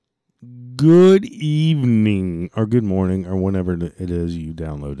Good evening, or good morning, or whenever it is you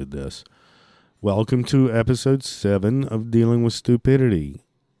downloaded this. Welcome to episode 7 of Dealing with Stupidity.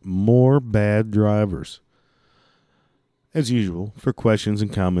 More bad drivers. As usual, for questions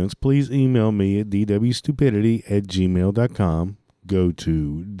and comments, please email me at dwstupidity@gmail.com. Go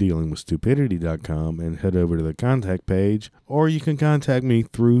to dealingwithstupidity.com and head over to the contact page, or you can contact me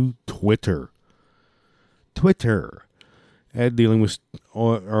through Twitter. At dealing with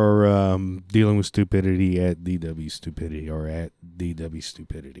dealing with stupidity at DW Stupidity or at DW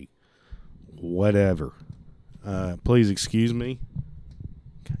Stupidity, whatever. Please excuse me.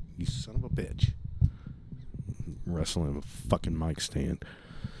 God, you son of a bitch! Wrestling a fucking mic stand.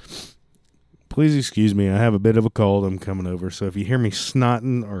 Please excuse me. I have a bit of a cold. I'm coming over, so if you hear me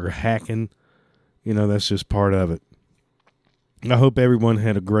snotting or hacking, that's just part of it. I hope everyone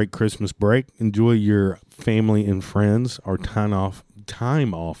had a great Christmas break. Enjoy your family and friends, or time off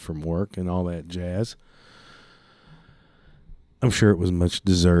from work and all that jazz. I'm sure it was much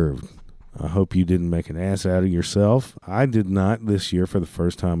deserved. I hope you didn't make an ass out of yourself. I did not this year for the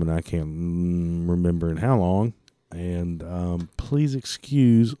first time, and I can't remember in how long. And please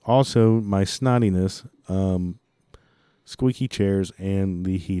excuse also my snottiness, squeaky chairs, and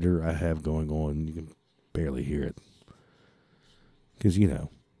the heater I have going on. You can barely hear it. Because,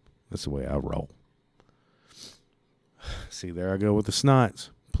 that's the way I roll. See, there I go with the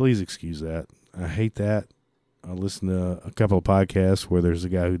snots. Please excuse that. I hate that. I listen to a couple of podcasts where there's a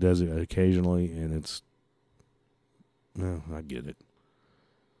guy who does it occasionally, and I get it.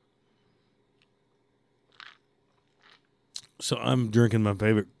 So I'm drinking my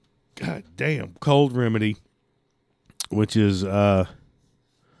favorite, goddamn, cold remedy, which is rum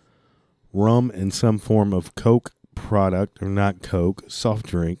and some form of Coke product, or not Coke, soft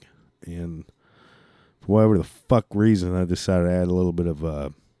drink. And for whatever the fuck reason, I decided to add a little bit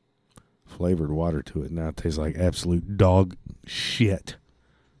of flavored water to it. Now it tastes like absolute dog shit,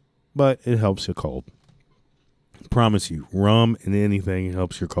 but it helps you cold. Promise you, rum and anything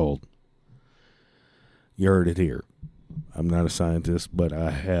helps your cold. You heard it here. I'm not a scientist, but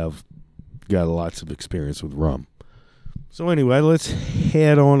I have got lots of experience with rum. So anyway, let's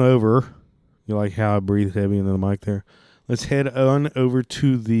head on over. You like how I breathe heavy into the mic there? Let's head on over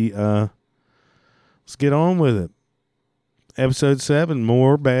to the, let's get on with it. Episode 7,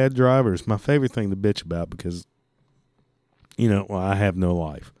 more bad drivers. My favorite thing to bitch about because, I have no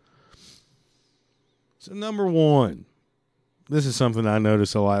life. So number 1, this is something I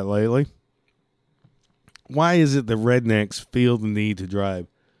notice a lot lately. Why is it the rednecks feel the need to drive?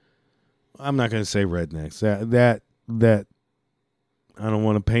 I'm not going to say rednecks. That I don't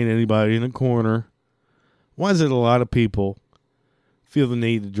want to paint anybody in a corner. Why is it a lot of people feel the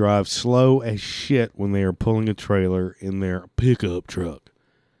need to drive slow as shit when they are pulling a trailer in their pickup truck?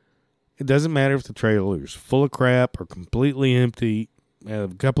 It doesn't matter if the trailer is full of crap or completely empty,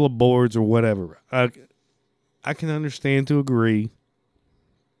 have a couple of boards or whatever. I can understand to agree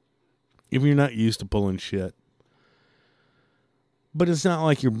if you're not used to pulling shit. But it's not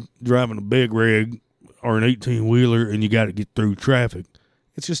like you're driving a big rig or an 18-wheeler and you got to get through traffic.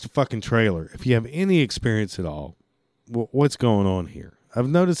 It's just a fucking trailer. If you have any experience at all, what's going on here? I've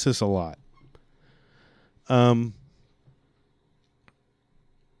noticed this a lot.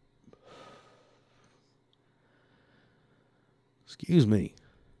 Excuse me.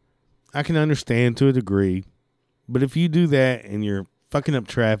 I can understand to a degree, but if you do that and you're fucking up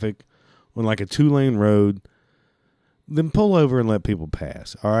traffic on like a 2-lane road, then pull over and let people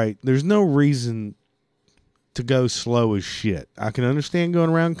pass. All right? There's no reason to go slow as shit. I can understand going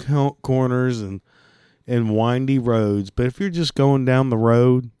around corners and windy roads, but if you're just going down the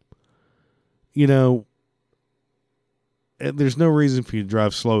road, there's no reason for you to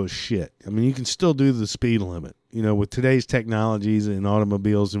drive slow as shit. I mean, you can still do the speed limit, with today's technologies and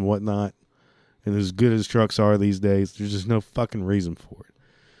automobiles and whatnot, and as good as trucks are these days, there's just no fucking reason for it.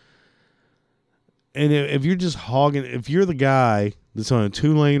 And if you're just hogging, if you're the guy that's on a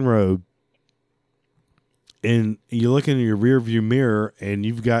 2-lane road and you look in your rear view mirror and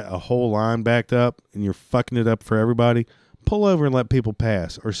you've got a whole line backed up and you're fucking it up for everybody, pull over and let people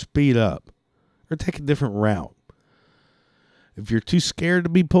pass, or speed up, or take a different route. If you're too scared to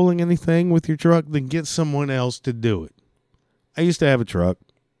be pulling anything with your truck, then get someone else to do it. I used to have a truck,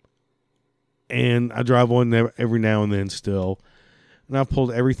 and I drive one every now and then still. And I've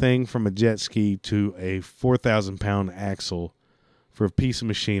pulled everything from a jet ski to a 4,000-pound axle for a piece of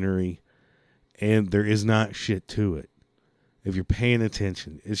machinery, and there is not shit to it. If you're paying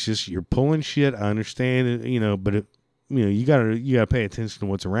attention, it's just you're pulling shit. I understand it, but you gotta pay attention to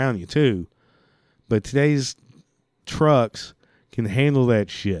what's around you too. But today's trucks can handle that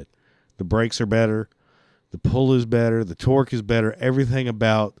shit. The brakes are better. The pull is better. The torque is better. Everything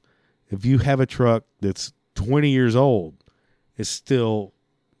about, if you have a truck that's 20 years old, it's still,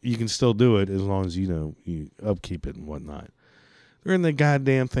 you can still do it as long as you upkeep it and whatnot. They're in the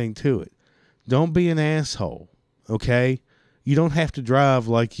goddamn thing to it. Don't be an asshole, okay? You don't have to drive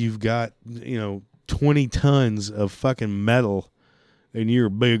like you've got, 20 tons of fucking metal and you're a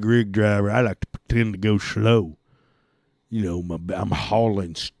big rig driver. I like to pretend to go slow. I'm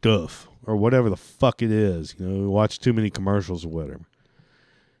hauling stuff or whatever the fuck it is. Watch too many commercials or whatever.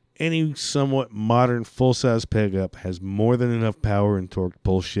 Any somewhat modern full-size pickup has more than enough power and torque to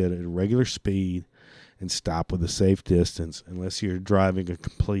pull shit at a regular speed and stop with a safe distance unless you're driving a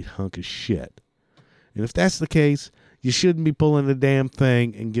complete hunk of shit. And if that's the case, you shouldn't be pulling the damn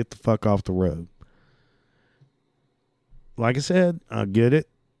thing and get the fuck off the road. Like I said, I get it.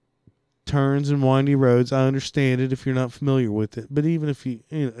 Turns and windy roads, I understand it if you're not familiar with it. But even if you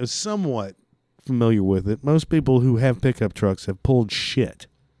are somewhat familiar with it, most people who have pickup trucks have pulled shit.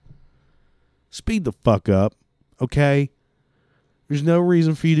 Speed the fuck up, okay? There's no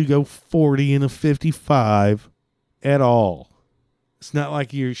reason for you to go 40 in a 55 at all. It's not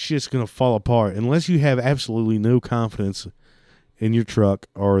like your shit's going to fall apart unless you have absolutely no confidence in your truck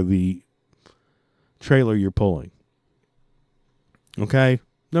or the trailer you're pulling. Okay?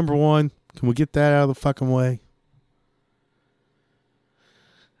 Number one, can we get that out of the fucking way?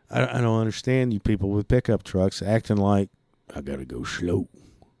 I don't understand you people with pickup trucks acting like, I got to go slow.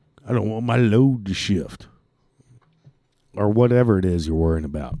 I don't want my load to shift. Or whatever it is you're worrying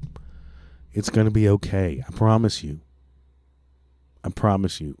about. It's going to be okay. I promise you. I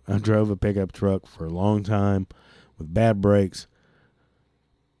promise you. I drove a pickup truck for a long time with bad brakes.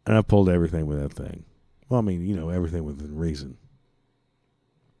 And I pulled everything with that thing. Well, I mean, everything within reason.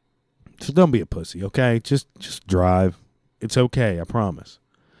 So don't be a pussy, okay? Just drive. It's okay, I promise.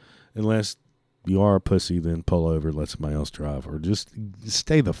 Unless you are a pussy, then pull over, let somebody else drive. Or just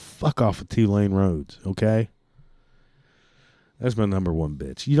stay the fuck off of 2-lane roads, okay? That's my number one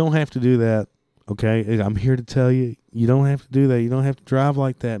bitch. You don't have to do that, okay? I'm here to tell you, you don't have to do that. You don't have to drive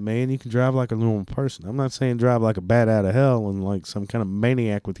like that, man. You can drive like a normal person. I'm not saying drive like a bat out of hell and like some kind of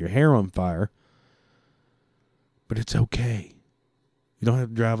maniac with your hair on fire. But it's okay. You don't have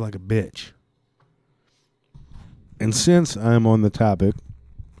to drive like a bitch. And since I'm on the topic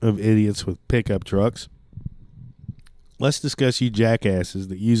of idiots with pickup trucks, let's discuss you jackasses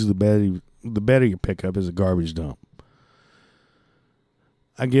that use the bed of your pickup as a garbage dump.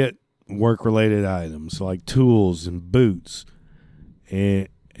 I get work-related items like tools and boots and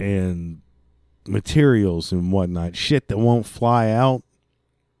materials and whatnot, shit that won't fly out.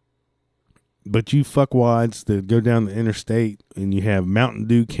 But you fuckwads that go down the interstate and you have Mountain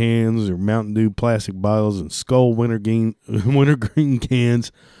Dew cans or Mountain Dew plastic bottles and Skull wintergreen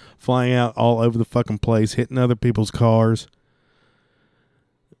cans flying out all over the fucking place, hitting other people's cars,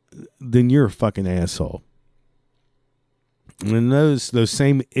 then you're a fucking asshole. And those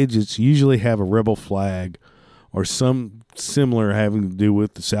same idiots usually have a rebel flag or some similar having to do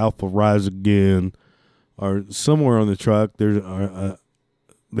with the South will rise again, or somewhere on the truck there's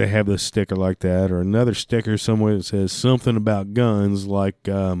they have this sticker like that, or another sticker somewhere that says something about guns, like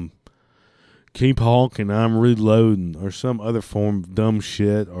keep honking, I'm reloading, or some other form of dumb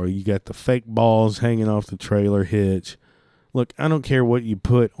shit, or you got the fake balls hanging off the trailer hitch. Look, I don't care what you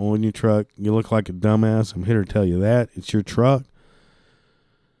put on your truck. You look like a dumbass. I'm here to tell you that. It's your truck.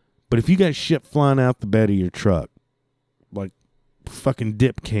 But if you got shit flying out the bed of your truck, like fucking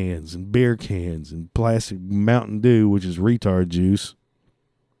dip cans and beer cans and plastic Mountain Dew, which is retard juice,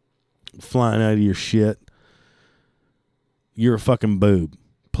 flying out of your shit, you're a fucking boob.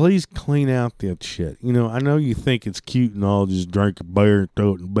 Please clean out that shit. I know you think it's cute and all, just drink a beer and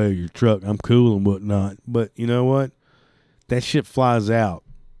throw it in the bed of your truck. I'm cool and whatnot. But you know what? That shit flies out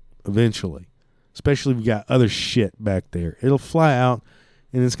eventually. Especially if you got other shit back there. It'll fly out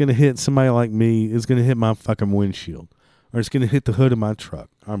and it's going to hit somebody like me. It's going to hit my fucking windshield. Or it's going to hit the hood of my truck.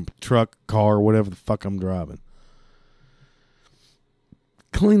 Car, whatever the fuck I'm driving.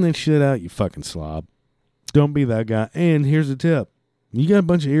 Clean that shit out, you fucking slob. Don't be that guy. And here's the tip. You got a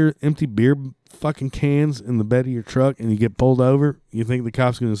bunch of empty beer fucking cans in the bed of your truck and you get pulled over, you think the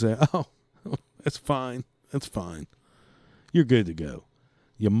cop's going to say, oh, that's fine. That's fine. You're good to go.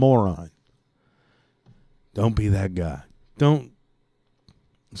 You moron. Don't be that guy.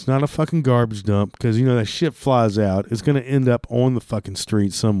 It's not a fucking garbage dump because, that shit flies out. It's going to end up on the fucking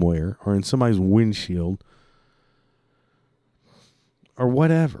street somewhere or in somebody's windshield. Or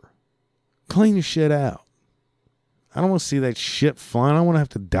whatever. Clean your shit out. I don't want to see that shit flying. I don't want to have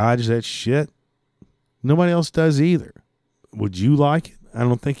to dodge that shit. Nobody else does either. Would you like it? I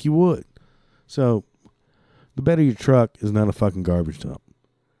don't think you would. So, the bed of your truck is not a fucking garbage dump.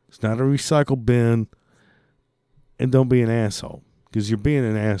 It's not a recycle bin. And don't be an asshole. Because you're being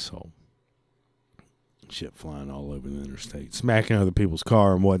an asshole. Shit flying all over the interstate. Smacking other people's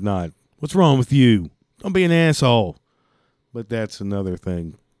car and whatnot. What's wrong with you? Don't be an asshole. But that's another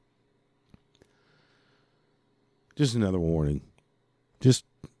thing. Just another warning. Just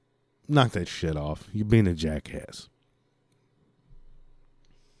knock that shit off. You're being a jackass.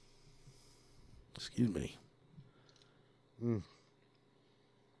 Excuse me. I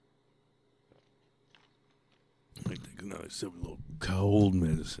take another sip of a little cold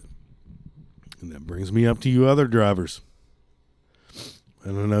medicine. And that brings me up to you other drivers. I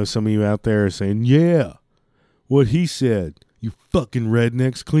don't know, some of you out there are saying, yeah, what he said, you fucking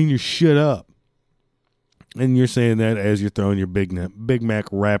rednecks, clean your shit up. And you're saying that as you're throwing your Big Mac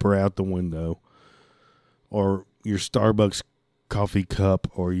wrapper out the window. Or your Starbucks coffee cup.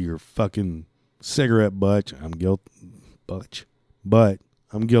 Or your fucking cigarette butt. I'm guilty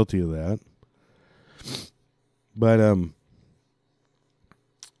of that. But,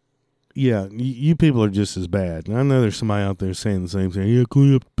 yeah, you people are just as bad. And I know there's somebody out there saying the same thing. Yeah,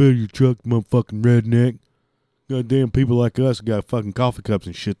 clean up the bed of your truck, motherfucking redneck. Goddamn people like us got fucking coffee cups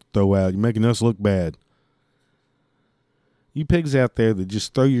and shit to throw out. You're making us look bad. You pigs out there that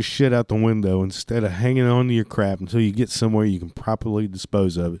just throw your shit out the window instead of hanging on to your crap until you get somewhere you can properly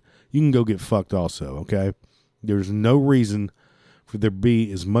dispose of it, you can go get fucked also, okay? There's no reason for there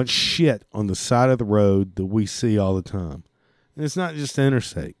be as much shit on the side of the road that we see all the time. And it's not just the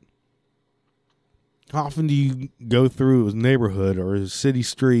interstate. How often do you go through a neighborhood or a city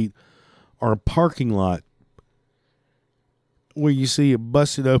street or a parking lot where you see a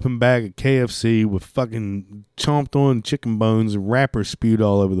busted open bag of KFC with fucking chomped on chicken bones and wrappers spewed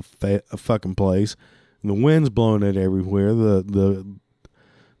all over the fucking place, and the wind's blowing it everywhere, the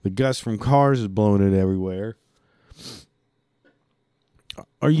gust from cars is blowing it everywhere?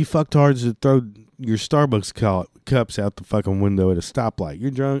 Are you fucktards that throw your Starbucks cups out the fucking window at a stoplight?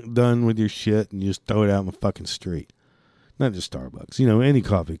 You're done with your shit and you just throw it out in the fucking street. Not just Starbucks. You know, any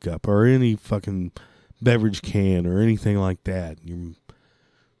coffee cup or any fucking beverage can or anything like that. Your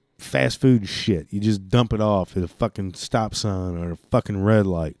fast food shit. You just dump it off at a fucking stop sign or a fucking red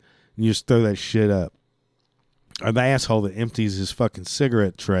light. And you just throw that shit up. Or the asshole that empties his fucking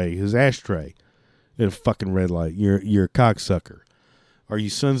cigarette tray, his ashtray, at a fucking red light. You're a cocksucker. Or you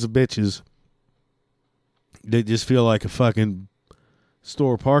sons of bitches that just feel like a fucking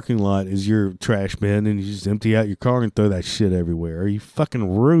store parking lot is your trash bin and you just empty out your car and throw that shit everywhere. Or you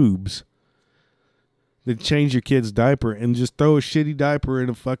fucking rubes that change your kid's diaper and just throw a shitty diaper in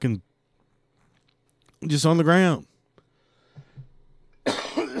a fucking, just on the ground.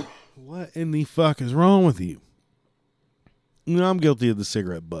 What in the fuck is wrong with you? You know, I'm guilty of the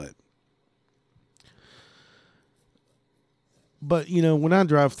cigarette butt. But, you know, when I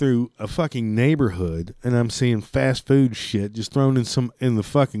drive through a fucking neighborhood and I'm seeing fast food shit just thrown in the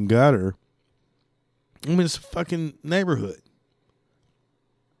fucking gutter, I mean, it's a fucking neighborhood.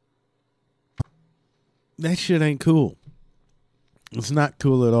 That shit ain't cool. It's not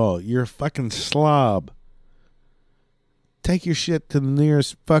cool at all. You're a fucking slob. Take your shit to the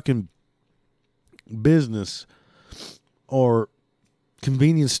nearest fucking business or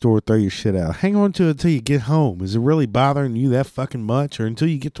convenience store, throw your shit out. Hang on to it until you get home. Is it really bothering you that fucking much? Or until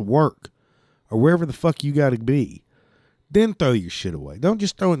you get to work or wherever the fuck you gotta be. Then throw your shit away. Don't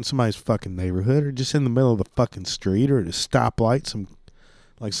just throw it in somebody's fucking neighborhood or just in the middle of the fucking street or at a stoplight,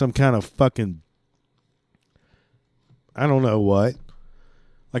 some kind of fucking, I don't know what.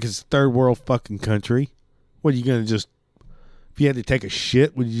 Like it's a third world fucking country. What, are you gonna just, if you had to take a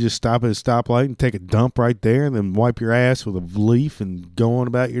shit, would you just stop at a stoplight and take a dump right there and then wipe your ass with a leaf and go on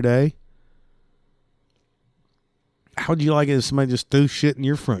about your day? How'd you like it if somebody just threw shit in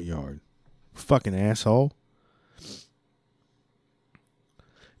your front yard? Fucking asshole.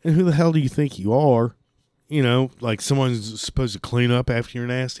 And who the hell do you think you are? You know, like someone's supposed to clean up after your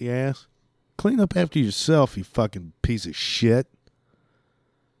nasty ass? Clean up after yourself, you fucking piece of shit.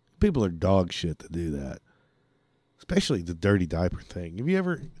 People are dog shit to do that. Especially the dirty diaper thing. You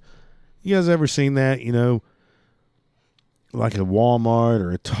guys ever seen that, you know, like a Walmart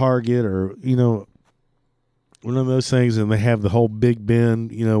or a Target or, you know, one of those things, and they have the whole big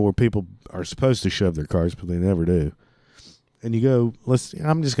bin, you know, where people are supposed to shove their carts, but they never do. And you go,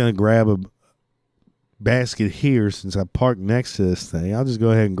 I'm just going to grab a basket here since I parked next to this thing. I'll just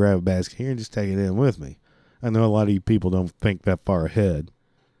go ahead and grab a basket here and just take it in with me. I know a lot of you people don't think that far ahead.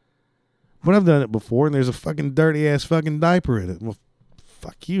 But I've done it before, and there's a fucking dirty-ass fucking diaper in it. Well,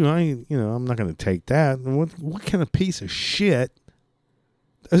 fuck you. I'm not going to take that. What kind of piece of shit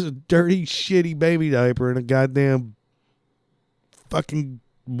There's a dirty, shitty baby diaper in a goddamn fucking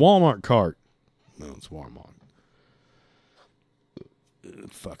Walmart cart. No, it's Walmart.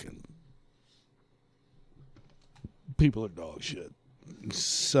 Fucking people are dog shit.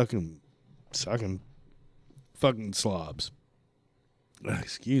 Sucking fucking slobs.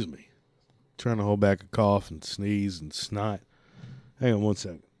 Excuse me. Trying to hold back a cough and sneeze and snot. Hang on one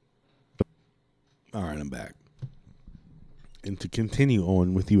second. All right, I'm back. And to continue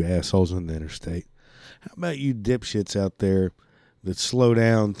on with you assholes on the interstate, how about you dipshits out there that slow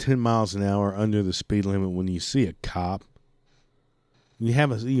down 10 miles an hour under the speed limit when you see a cop?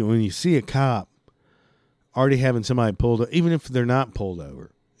 When you see a cop already having somebody pulled over, even if they're not pulled over,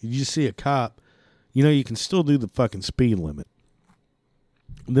 you just see a cop, you can still do the fucking speed limit.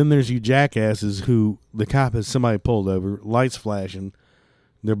 Then there's you jackasses who the cop has somebody pulled over, lights flashing,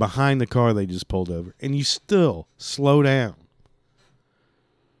 they're behind the car they just pulled over, and you still slow down.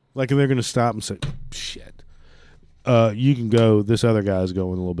 Like they're going to stop and say, shit, you can go, this other guy's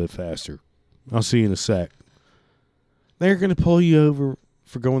going a little bit faster. I'll see you in a sec. They're going to pull you over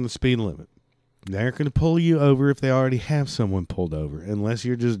for going the speed limit. They're going to pull you over if they already have someone pulled over, unless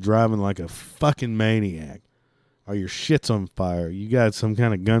you're just driving like a fucking maniac. Or your shit's on fire. You got some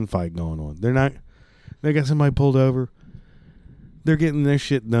kind of gunfight going on. They got somebody pulled over. They're getting their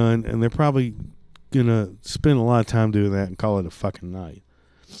shit done, and they're probably going to spend a lot of time doing that and call it a fucking night.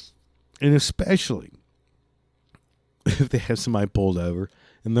 And especially if they have somebody pulled over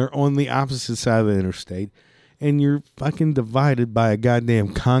and they're on the opposite side of the interstate and you're fucking divided by a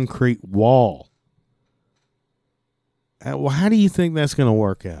goddamn concrete wall. Well, how do you think that's going to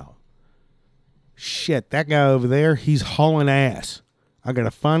work out? Shit, that guy over there, he's hauling ass. I got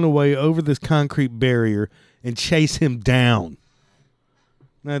to find a way over this concrete barrier and chase him down.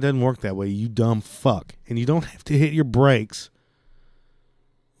 No, it doesn't work that way, you dumb fuck. And you don't have to hit your brakes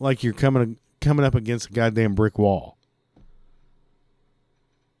like you're coming up against a goddamn brick wall.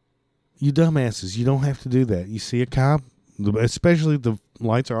 You dumbasses, you don't have to do that. You see a cop, especially if the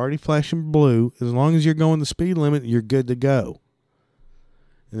lights are already flashing blue, as long as you're going the speed limit, you're good to go.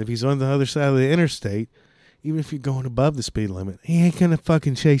 And if he's on the other side of the interstate, even if you're going above the speed limit, he ain't going to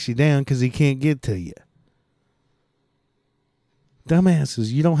fucking chase you down because he can't get to you.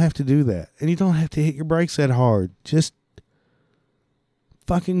 Dumbasses, you don't have to do that. And you don't have to hit your brakes that hard. Just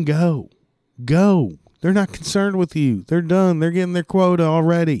fucking go. Go. They're not concerned with you. They're done. They're getting their quota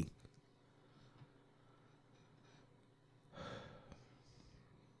already.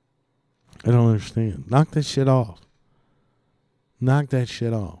 I don't understand. Knock that shit off. Knock that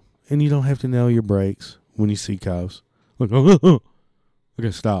shit off. And you don't have to nail your brakes when you see cops. Look, I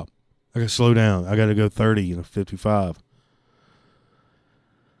gotta stop. I gotta slow down. I gotta go 30 in a 55.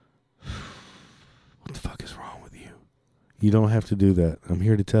 What the fuck is wrong with you? You don't have to do that. I'm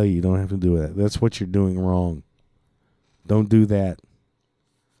here to tell you, you don't have to do that. That's what you're doing wrong. Don't do that.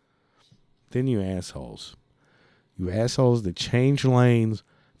 Then you assholes. You assholes that change lanes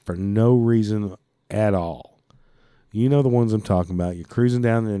for no reason at all. You know the ones I'm talking about. You're cruising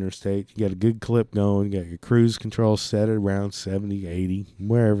down the interstate. You got a good clip going. You got your cruise control set at around 70, 80,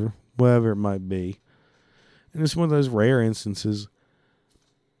 wherever it might be. And it's one of those rare instances.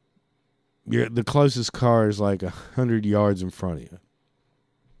 The closest car is like 100 yards in front of you.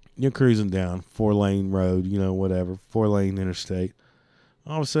 You're cruising down 4-lane road, whatever, 4-lane interstate.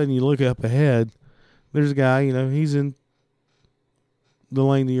 All of a sudden you look up ahead. There's a guy, he's in the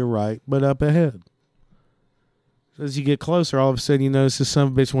lane to your right, but up ahead. As you get closer, all of a sudden you notice this son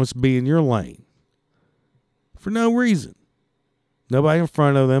of a bitch wants to be in your lane. For no reason. Nobody in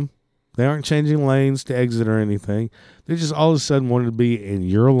front of them. They aren't changing lanes to exit or anything. They just all of a sudden wanted to be in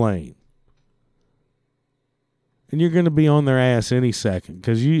your lane. And you're going to be on their ass any second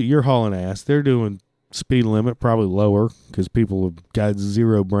because you're hauling ass. They're doing speed limit, probably lower because people have got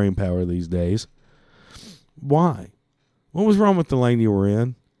zero brain power these days. Why? What was wrong with the lane you were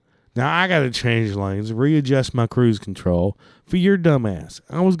in? Now I got to change lanes, readjust my cruise control for your dumb ass.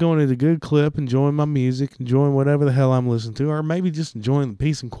 I was going at a good clip, enjoying my music, enjoying whatever the hell I'm listening to, or maybe just enjoying the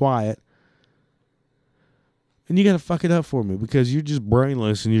peace and quiet. And you got to fuck it up for me because you're just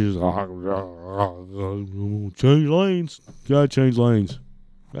brainless and you just change lanes. Got to change lanes.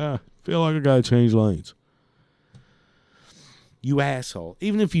 Feel like I got to change lanes. You asshole.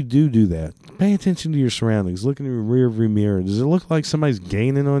 Even if you do that, pay attention to your surroundings. Look in your rear view mirror. Does it look like somebody's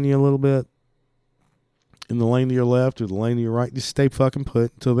gaining on you a little bit? In the lane to your left or the lane to your right? Just stay fucking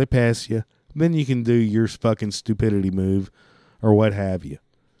put until they pass you. Then you can do your fucking stupidity move or what have you.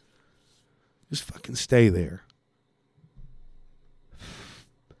 Just fucking stay there.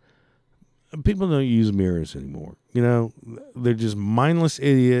 People don't use mirrors anymore. You know, they're just mindless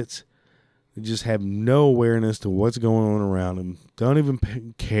idiots. They just have no awareness to what's going on around them. Don't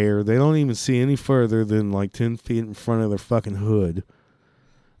even care. They don't even see any further than like 10 feet in front of their fucking hood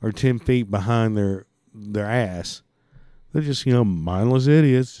or 10 feet behind their ass. They're just, mindless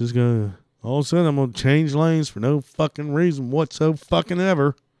idiots. Just gonna, all of a sudden, I'm gonna change lanes for no fucking reason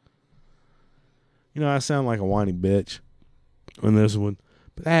whatsoever. I sound like a whiny bitch on this one,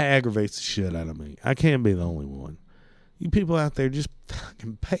 but that aggravates the shit out of me. I can't be the only one. You people out there, just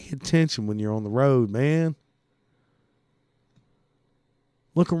fucking pay attention when you're on the road, man.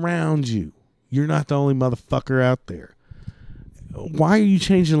 Look around you. You're not the only motherfucker out there. Why are you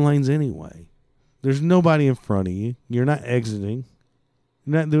changing lanes anyway? There's nobody in front of you. You're not exiting.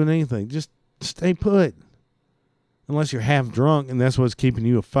 You're not doing anything. Just stay put. Unless you're half drunk and that's what's keeping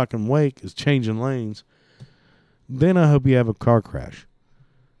you a fucking awake is changing lanes. Then I hope you have a car crash.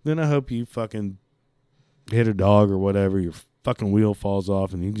 Then I hope you fucking hit a dog or whatever. Your fucking wheel falls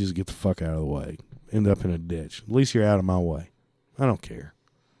off and you just get the fuck out of the way. End up in a ditch. At least you're out of my way. I don't care.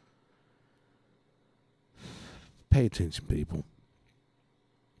 Pay attention, people.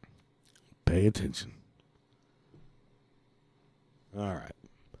 Pay attention. All right.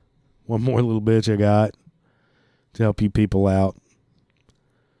 One more little bitch I got to help you people out.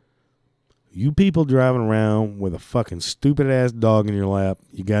 You people driving around with a fucking stupid ass dog in your lap,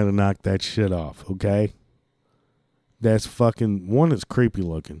 you got to knock that shit off, okay? That's fucking, one, it's creepy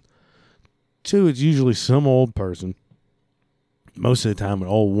looking. Two, it's usually some old person. Most of the time, an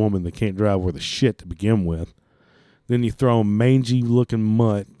old woman that can't drive worth a shit to begin with. Then you throw a mangy looking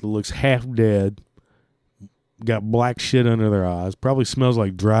mutt that looks half dead, got black shit under their eyes, probably smells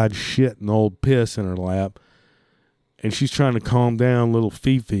like dried shit and old piss in her lap, and she's trying to calm down little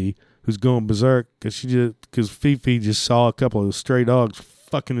Fifi, who's going berserk because Fifi just saw a couple of stray dogs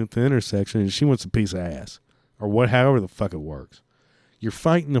fucking at the intersection, and she wants a piece of ass, or however the fuck it works. You're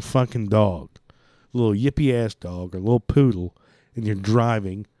fighting a fucking dog, a little yippy ass dog or a little poodle, and you're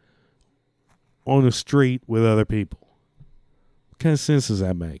driving on the street with other people. What kind of sense does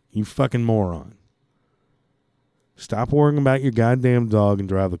that make? You fucking moron. Stop worrying about your goddamn dog and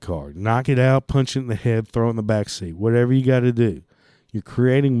drive the car. Knock it out, punch it in the head, throw it in the back seat. Whatever you got to do. You're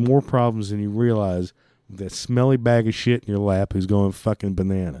creating more problems than you realize with that smelly bag of shit in your lap who's going fucking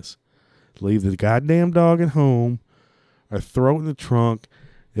bananas. Leave the goddamn dog at home or throw it in the trunk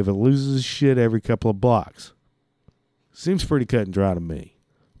if it loses shit every couple of blocks. Seems pretty cut and dry to me.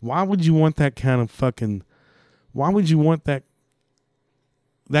 Why would you want that kind of fucking... Why would you want that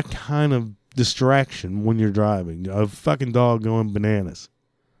kind of distraction when you're driving? A fucking dog going bananas.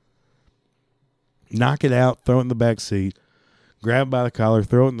 Knock it out, throw it in the back seat, grab it by the collar,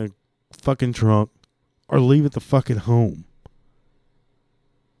 throw it in the fucking trunk, or leave it the fuck at home.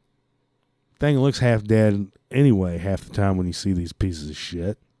 Thing looks half dead anyway half the time when you see these pieces of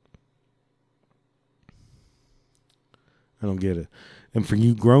shit. I don't get it. And for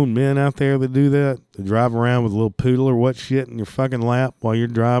you grown men out there that do that, to drive around with a little poodle or what shit in your fucking lap while you're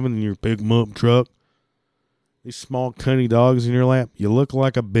driving in your big mump truck, these small cunny dogs in your lap, you look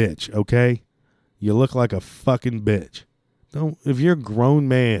like a bitch, okay? You look like a fucking bitch. If you're a grown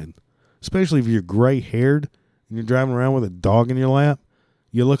man, especially if you're gray-haired and you're driving around with a dog in your lap,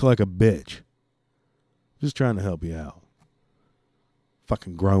 you look like a bitch. Just trying to help you out.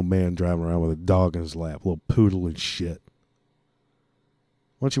 Fucking grown man driving around with a dog in his lap, little poodle and shit.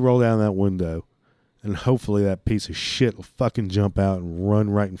 Why don't you roll down that window and hopefully that piece of shit will fucking jump out and run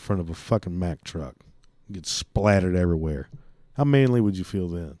right in front of a fucking Mack truck. Get splattered everywhere. How manly would you feel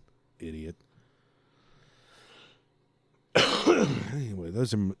then, idiot? Anyway,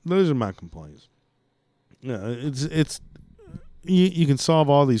 those are my complaints. No, it's you can solve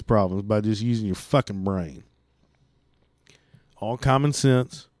all these problems by just using your fucking brain. All common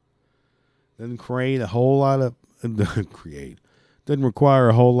sense. Doesn't create a whole lot of doesn't require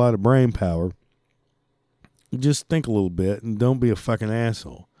a whole lot of brain power. Just think a little bit and don't be a fucking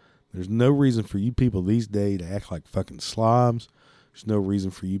asshole. There's no reason for you people these days to act like fucking slobs. There's no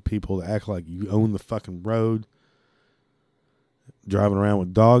reason for you people to act like you own the fucking road. Driving around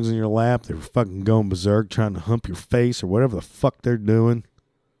with dogs in your lap. They're fucking going berserk trying to hump your face or whatever the fuck they're doing.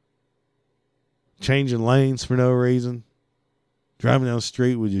 Changing lanes for no reason. Driving down the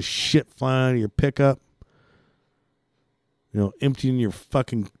street with just shit flying out of your pickup. Emptying your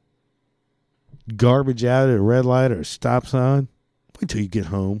fucking garbage out at a red light or a stop sign. Wait till you get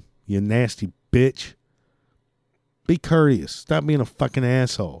home, you nasty bitch. Be courteous. Stop being a fucking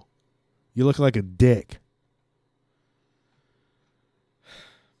asshole. You look like a dick.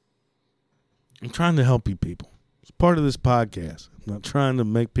 I'm trying to help you people. It's part of this podcast. I'm not trying to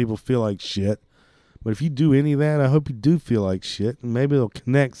make people feel like shit. But if you do any of that, I hope you do feel like shit. And maybe it'll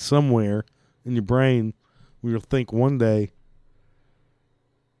connect somewhere in your brain where you'll think one day,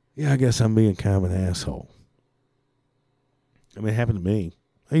 yeah, I guess I'm being kind of an asshole. I mean, it happened to me.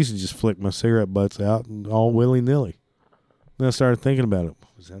 I used to just flick my cigarette butts out and all willy-nilly. Then I started thinking about it.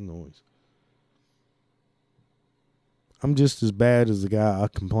 What was that noise? I'm just as bad as the guy I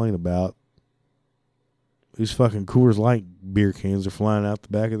complain about. These fucking Coors Light beer cans are flying out the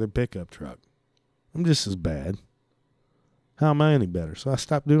back of their pickup truck. I'm just as bad. How am I any better? So I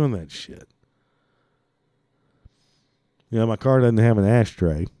stopped doing that shit. You know, my car doesn't have an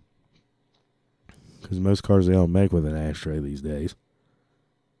ashtray. Because most cars they don't make with an ashtray these days.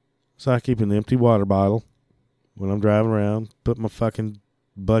 So I keep an empty water bottle when I'm driving around, put my fucking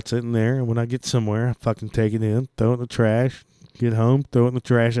butts in there, and when I get somewhere, I fucking take it in, throw it in the trash, get home, throw it in the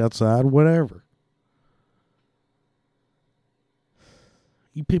trash outside, whatever.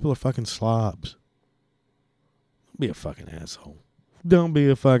 You people are fucking slobs. Don't be a fucking asshole. Don't be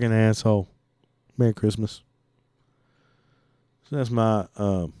a fucking asshole. Merry Christmas. So that's my,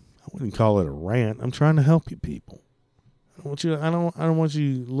 I wouldn't call it a rant. I'm trying to help you people. I don't want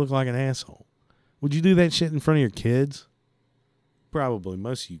you to look like an asshole. Would you do that shit in front of your kids? Probably.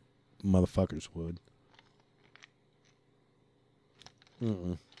 Most of you motherfuckers would.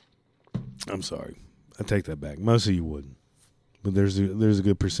 I'm sorry. I take that back. Most of you wouldn't. But there's a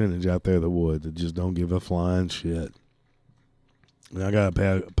good percentage out there that would, that just don't give a flying shit. And I got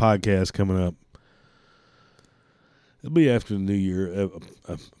a podcast coming up. It'll be after the new year.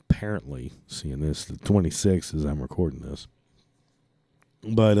 Apparently, seeing this, the 26th as I'm recording this.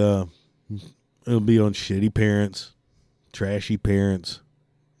 But it'll be on shitty parents, trashy parents.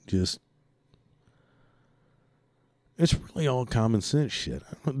 Just, it's really all common sense shit.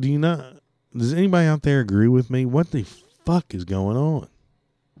 Does anybody out there agree with me? What the fuck is going on?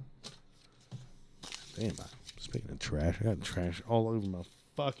 Damn, speaking of trash, I got trash all over my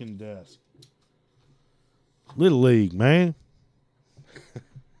fucking desk. Little League, man.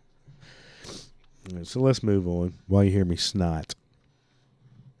 All right, so let's move on while you hear me snot.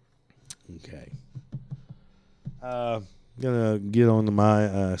 Okay. Gonna get on to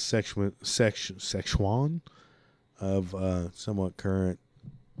my section of somewhat current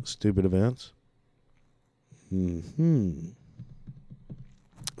stupid events. I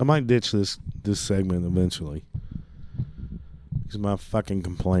might ditch this segment eventually. Because my fucking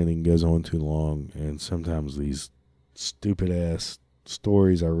complaining goes on too long, and sometimes these stupid ass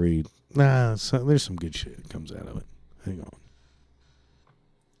stories I read, there's some good shit that comes out of it. Hang on.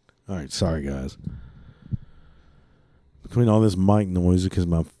 Alright, sorry guys. Between all this mic noise, because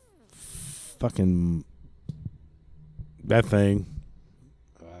my fucking, that thing,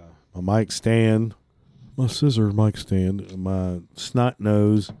 my mic stand, my scissor mic stand, my snot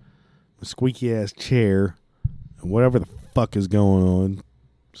nose, my squeaky ass chair, and whatever the fuck is going on.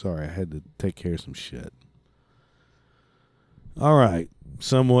 Sorry, I had to take care of some shit. Alright,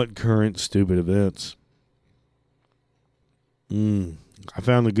 somewhat current stupid events. I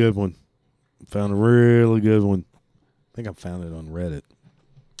found a good one. Found a really good one. I think I found it on Reddit.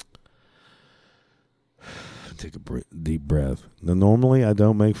 Take a deep breath. Now, normally I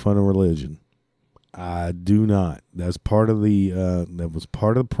don't make fun of religion. I do not. That's part of that was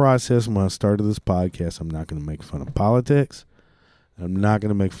part of the process when I started this podcast. I'm not going to make fun of politics. I'm not going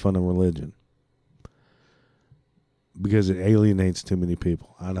to make fun of religion. Because it alienates too many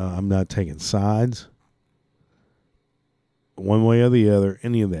people. I'm not taking sides. One way or the other,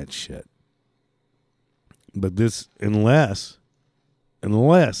 any of that shit. But this, unless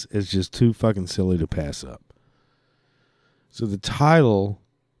it's just too fucking silly to pass up. So the title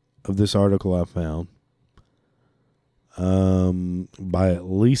of this article I found, by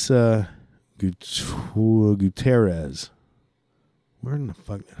Lisa Gutierrez. Where in the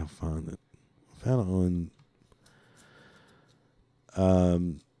fuck did I find it? I found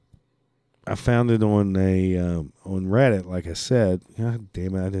it I found it on on Reddit, like I said. God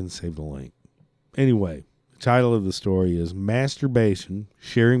damn it, I didn't save the link. Anyway, the title of the story is Masturbation,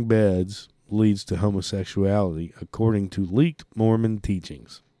 Sharing Beds Leads to Homosexuality, According to Leaked Mormon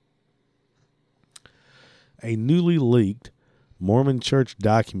Teachings. A newly leaked Mormon church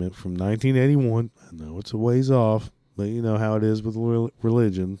document from 1981, I know it's a ways off, but you know how it is with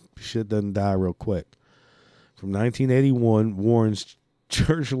religion. Shit doesn't die real quick. From 1981 warns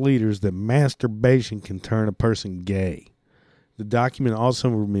church leaders that masturbation can turn a person gay. The document also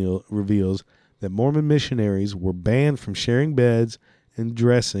reveals that Mormon missionaries were banned from sharing beds and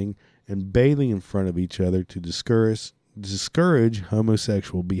dressing and bathing in front of each other to discourage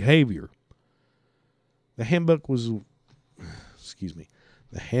homosexual behavior. The handbook was, excuse me,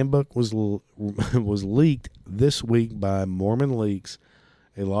 the handbook was was leaked this week by Mormon Leaks,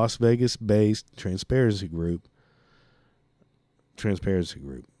 a Las Vegas-based transparency group.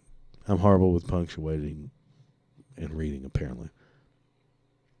 I'm horrible with punctuating and reading, apparently.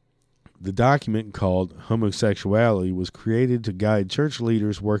 The document, called Homosexuality, was created to guide church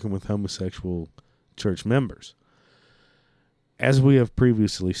leaders working with homosexual church members. As we have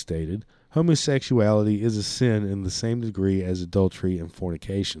previously stated, homosexuality is a sin in the same degree as adultery and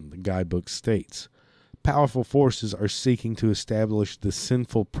fornication, the guidebook states. Powerful forces are seeking to establish this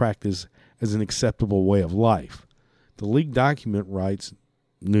sinful practice as an acceptable way of life. The leaked document, writes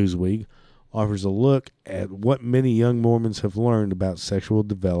Newsweek, offers a look at what many young Mormons have learned about sexual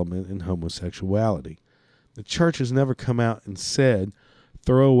development and homosexuality. The church has never come out and said,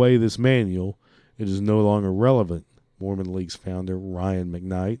 throw away this manual, it is no longer relevant, Mormon Leaks founder Ryan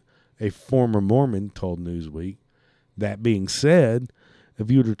McKnight, a former Mormon, told Newsweek. That being said,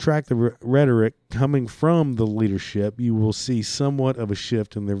 if you would retract the rhetoric coming from the leadership, you will see somewhat of a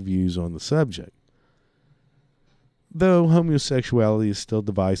shift in their views on the subject. Though homosexuality is still a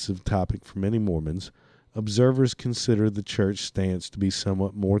divisive topic for many Mormons, observers consider the church stance to be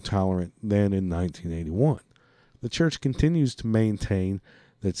somewhat more tolerant than in 1981. The church continues to maintain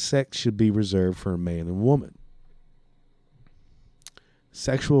that sex should be reserved for a man and woman.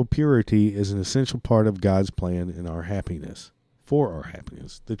 Sexual purity is an essential part of God's plan in our happiness. For our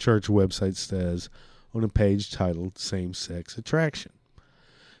happiness, the church website says on a page titled Same-Sex Attraction.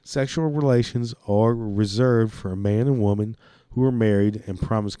 Sexual relations are reserved for a man and woman who are married and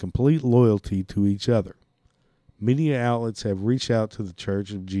promise complete loyalty to each other. Media outlets have reached out to the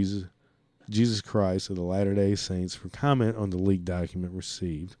Church of Jesus Christ of the Latter-day Saints for comment on the leaked document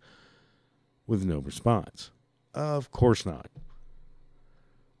received, with no response. Of course not.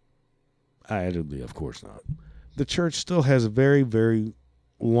 I added the of course not. The church still has a very, very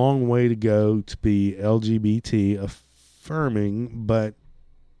long way to go to be LGBT affirming, but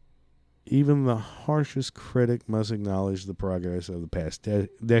even the harshest critic must acknowledge the progress of the past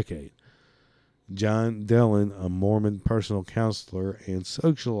decade. John Dillon, a Mormon personal counselor and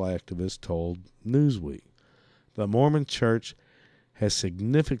social activist, told Newsweek, the Mormon Church has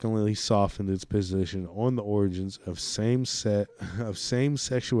significantly softened its position on the origins of same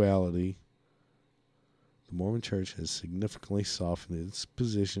sexuality. The Mormon Church has significantly softened its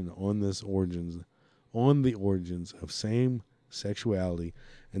position on the origins of same sexuality,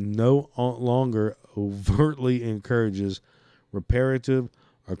 and no longer overtly encourages reparative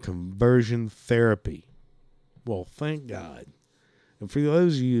or conversion therapy. Well, thank God. And for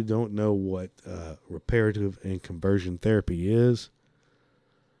those of you who don't know what reparative and conversion therapy is,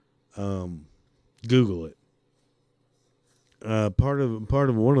 Google it. Part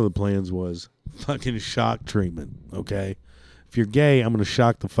of one of the plans was fucking shock treatment. Okay, if you're gay, I'm gonna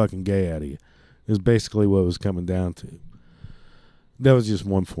shock the fucking gay out of you. Is basically what it was coming down to. That was just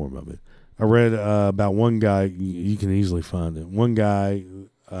one form of it. I read about one guy. You can easily find it. One guy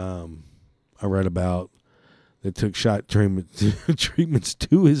I read about that took shock treatments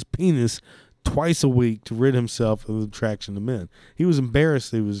to his penis twice a week to rid himself of attraction to men. He was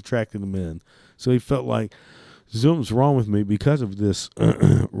embarrassed that he was attracted to men, so he felt like something's wrong with me because of this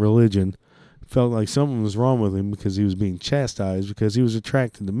religion. Felt like something was wrong with him because he was being chastised because he was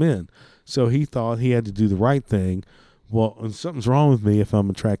attracted to men. So he thought he had to do the right thing. Well, and something's wrong with me if I'm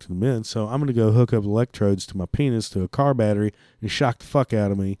attracted to men, so I'm going to go hook up electrodes to my penis to a car battery and shock the fuck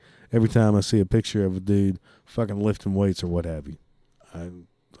out of me every time I see a picture of a dude fucking lifting weights or what have you. I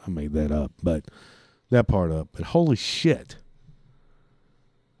made that up, but that part up. But holy shit.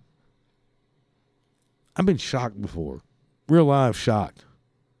 I've been shocked before. Real life shocked.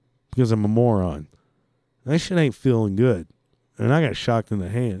 Because I'm a moron. That shit ain't feeling good. And I got shocked in the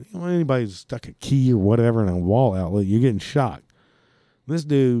hand. You know, anybody stuck a key or whatever in a wall outlet, you're getting shocked. This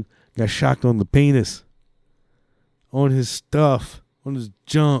dude got shocked on the penis. On his stuff. On his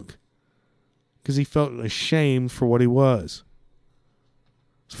junk. Because he felt ashamed for what he was.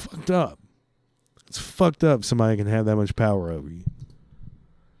 It's fucked up. It's fucked up somebody can have that much power over you.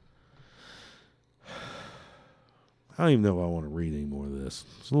 I don't even know if I want to read any more of this.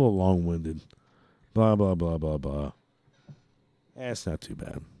 It's a little long-winded. Blah, blah, blah, blah, blah. That's not too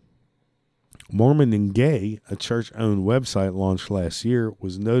bad. Mormon and Gay, a church-owned website launched last year,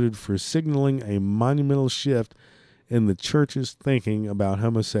 was noted for signaling a monumental shift in the church's thinking about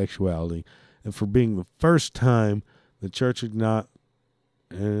homosexuality, and for being the first time the church acknowledged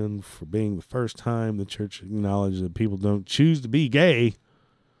that people don't choose to be gay.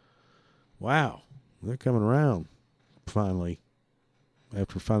 Wow, they're coming around. Finally,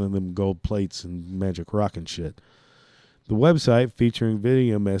 after finding them gold plates and magic rock and shit. The website, featuring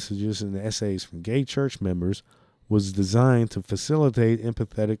video messages and essays from gay church members, was designed to facilitate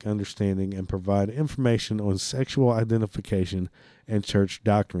empathetic understanding and provide information on sexual identification and church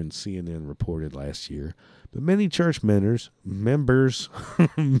doctrine, CNN reported last year. But many church members,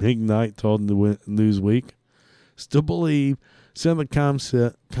 McKnight told Newsweek, still believe some of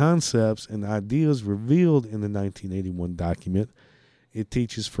the concepts and ideas revealed in the 1981 document. It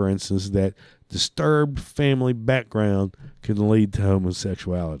teaches, for instance, that disturbed family background can lead to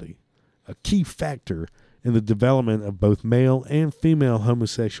homosexuality. A key factor in the development of both male and female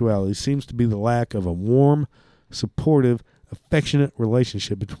homosexuality seems to be the lack of a warm, supportive, affectionate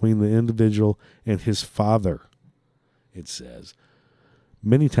relationship between the individual and his father, it says.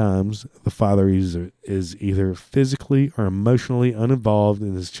 Many times, the father is either physically or emotionally uninvolved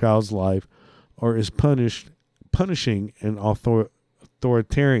in his child's life, or is punishing and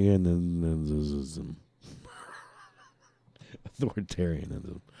authoritarianism.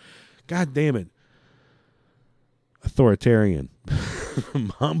 Authoritarianism. God damn it. Authoritarian.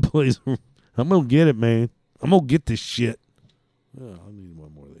 Mom, please. I'm going to get it, man. I'm going to get this shit. Oh, I need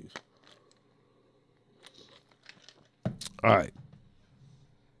one more of these. All right.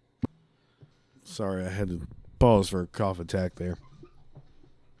 Sorry, I had to pause for a cough attack there.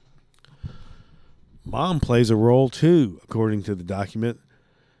 Mom plays a role too, according to the document.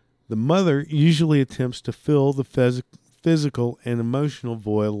 The mother usually attempts to fill the physical and emotional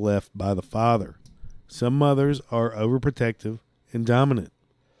void left by the father. Some mothers are overprotective and dominant.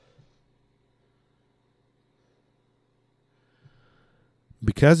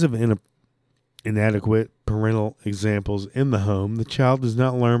 Because of inadequate parental examples in the home, the child does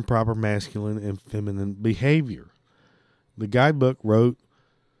not learn proper masculine and feminine behavior. The guidebook wrote,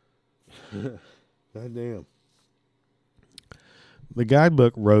 goddamn. The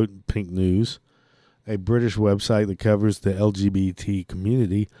guidebook wrote Pink News, a British website that covers the LGBT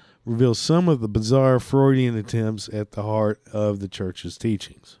community, reveals some of the bizarre Freudian attempts at the heart of the church's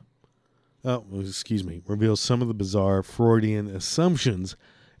teachings. Reveals some of the bizarre Freudian assumptions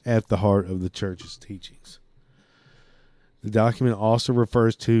at the heart of the church's teachings. The document also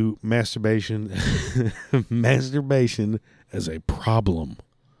refers to masturbation as a problem.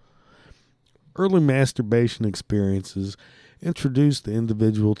 Early masturbation experiences introduce the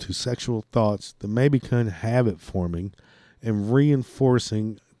individual to sexual thoughts that may become habit-forming and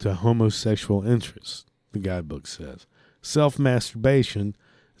reinforcing to homosexual interests, the guidebook says. Self-masturbation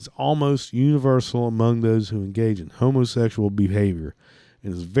is almost universal among those who engage in homosexual behavior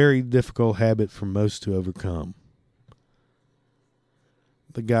and is a very difficult habit for most to overcome.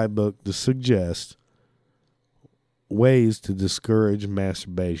 The guidebook suggests ways to discourage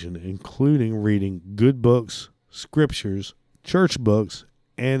masturbation, including reading good books, scriptures, church books,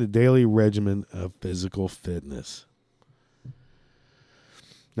 and a daily regimen of physical fitness.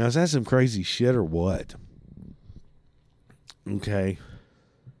 Now, is that some crazy shit or what? Okay.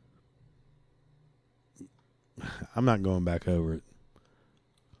 I'm not going back over it.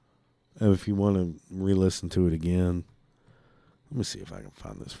 If you want to re-listen to it again, let me see if I can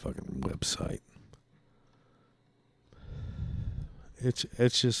find this fucking website.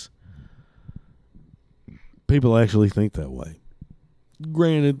 It's just people actually think that way.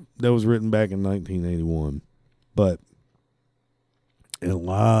 Granted, that was written back in 1981, but a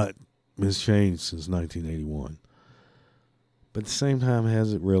lot has changed since 1981. But at the same time,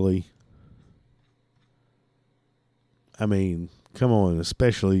 has it really? I mean, come on,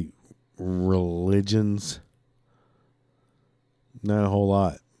 especially religions. Not a whole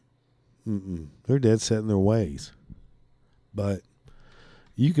lot. They're dead set in their ways. But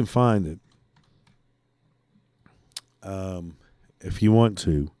you can find it if you want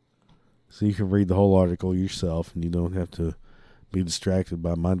to. So you can read the whole article yourself and you don't have to be distracted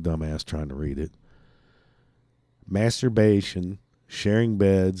by my dumb ass trying to read it. Masturbation, sharing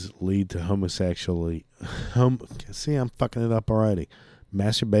beds lead to homosexuality. See, I'm fucking it up already.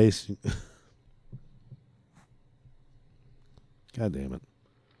 Masturbation. God damn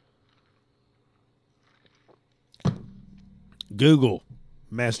it. Google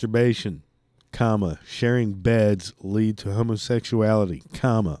masturbation, sharing beds lead to homosexuality,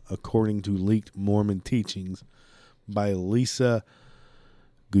 according to leaked Mormon teachings by Lisa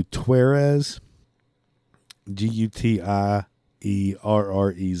Gutierrez, Gutierrez,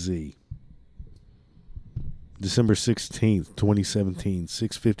 December 16th, 2017,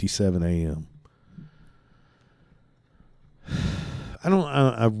 6:57 a.m.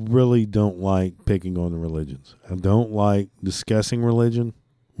 I really don't like picking on the religions. I don't like discussing religion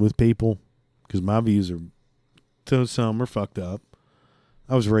with people because my views are, some are fucked up.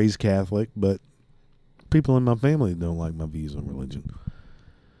 I was raised Catholic, but people in my family don't like my views on religion.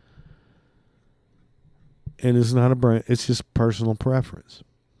 And it's not a brand, it's just personal preference.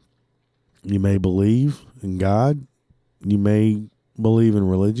 You may believe in God. You may believe in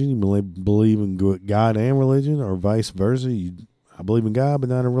religion. You may believe in God and religion, or vice versa. I believe in God, but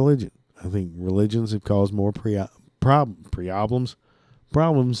not in religion. I think religions have caused more problems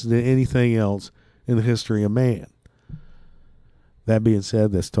than anything else in the history of man. That being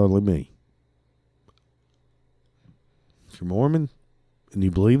said, that's totally me. If you're Mormon and you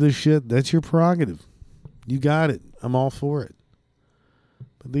believe this shit, that's your prerogative. You got it. I'm all for it.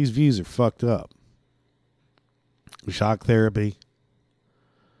 But these views are fucked up. Shock therapy.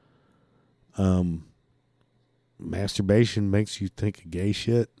 Masturbation makes you think of gay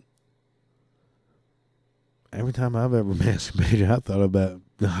shit. Every time I've ever masturbated, I thought about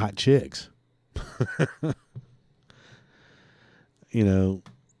the hot chicks. You know,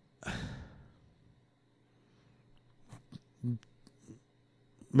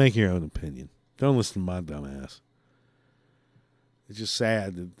 make your own opinion. Don't listen to my dumb ass. It's just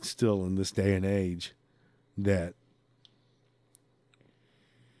sad that still in this day and age that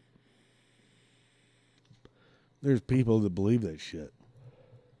there's people that believe that shit.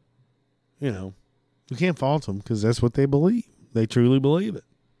 You know, you can't fault them because that's what they believe. They truly believe it.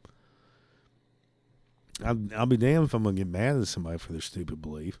 I'll be damned if I'm going to get mad at somebody for their stupid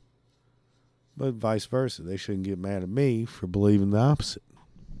belief. But vice versa. They shouldn't get mad at me for believing the opposite.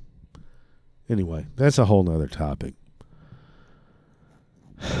 Anyway, that's a whole nother topic.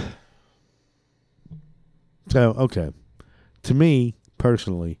 So, okay. To me,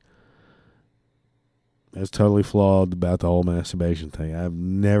 personally, that's totally flawed about the whole masturbation thing. I've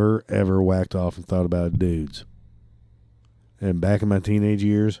never, ever whacked off and thought about dudes. And back in my teenage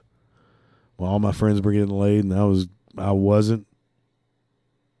years, when all my friends were getting laid and I wasn't,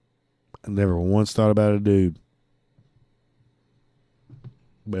 I never once thought about a dude.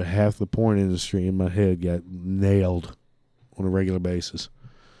 But half the porn industry in my head got nailed on a regular basis.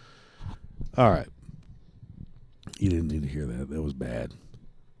 All right. You didn't need to hear that. That was bad.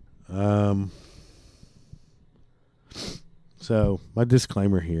 So, my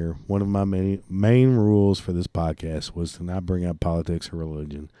disclaimer here, one of my main rules for this podcast was to not bring up politics or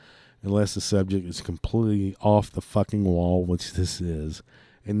religion unless the subject is completely off the fucking wall, which this is.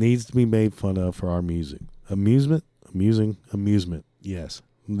 It needs to be made fun of for our music. Amusement? Amusement. Yes,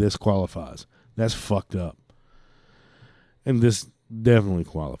 this qualifies. That's fucked up. And this definitely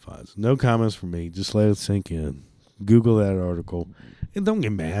qualifies. No comments from me. Just let it sink in. Google that article. And don't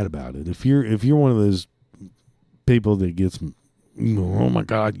get mad about it. If you're one of those people that gets, oh my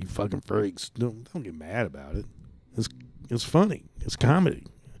God, you fucking freaks, don't get mad about it. It's funny. It's comedy.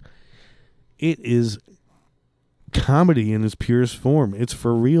 It is comedy in its purest form. It's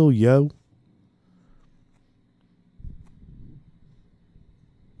for real, yo.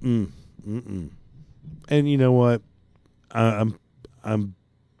 And you know what? I'm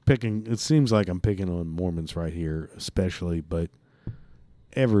picking. It seems like I'm picking on Mormons right here, especially, but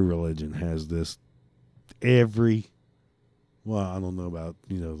every religion has this. Well, I don't know about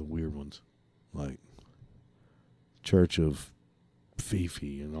the weird ones, like Church of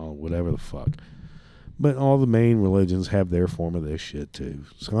Fifi and all whatever the fuck. But all the main religions have their form of this shit too.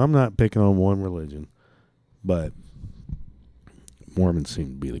 So I'm not picking on one religion, but Mormons seem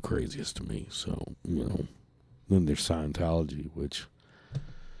to be the craziest to me. So, then there's Scientology, which,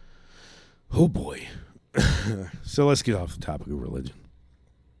 oh boy. So let's get off the topic of religion.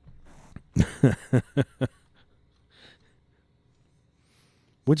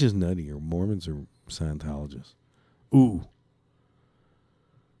 Which is nuttier, Mormons or Scientologists? Ooh.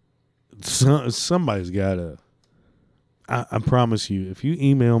 Somebody's got to. I promise you, if you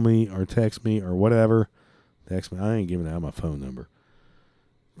email me or text me or whatever, text me. I ain't giving out my phone number.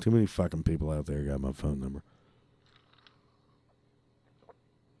 Too many fucking people out there got my phone number.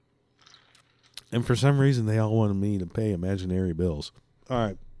 And for some reason, they all wanted me to pay imaginary bills. All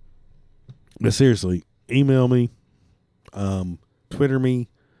right. But seriously, email me, Twitter me.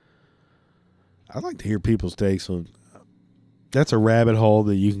 I'd like to hear people's takes on. That's a rabbit hole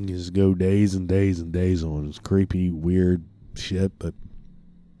that you can just go days and days and days on. It's creepy, weird shit, but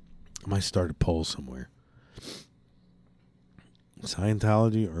I might start a poll somewhere.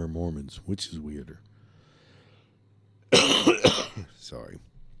 Scientology or Mormons? Which is weirder?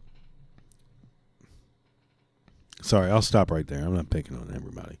 Sorry, I'll stop right there. I'm not picking on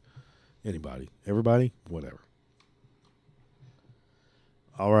everybody. Everybody? Whatever.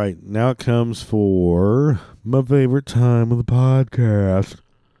 All right, now it comes for my favorite time of the podcast.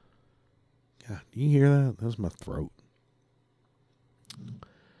 God, do you hear that? That's my throat.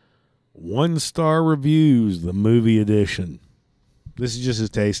 1-star reviews, the movie edition. This is just a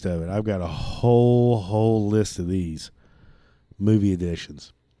taste of it. I've got a whole list of these movie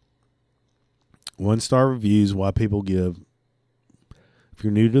editions. 1-star reviews, why people give. If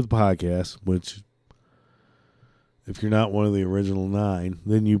you're new to the podcast, which if you're not one of the original 9,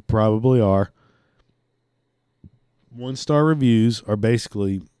 then you probably are. 1-star reviews are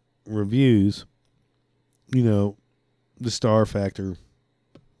basically reviews, the star factor,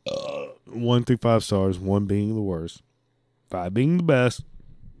 1 through 5 stars, 1 being the worst, 5 being the best,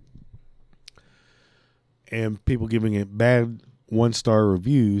 and people giving it bad 1-star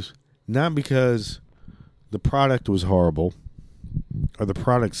reviews, not because the product was horrible or the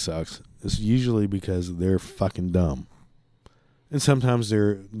product sucks. It's usually because they're fucking dumb. And sometimes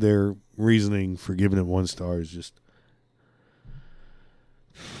their reasoning for giving it 1 star is just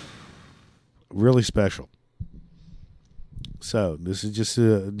really special. So this is just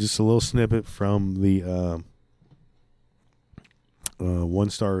a little snippet from the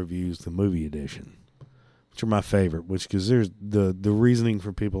 1-star reviews, the movie edition, which are my favorite. Which because there's the reasoning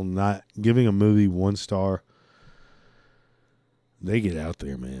for people not giving a movie 1 star. They get out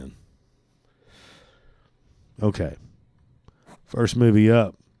there, man. Okay. First movie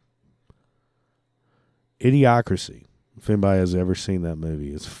up. Idiocracy. If anybody has ever seen that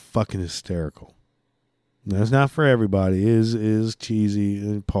movie, it's fucking hysterical. Now, it's not for everybody. It is cheesy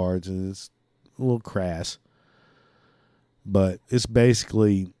in parts, and it's a little crass. But it's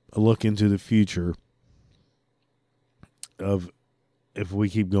basically a look into the future of if we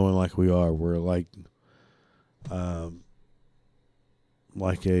keep going like we are. We're like a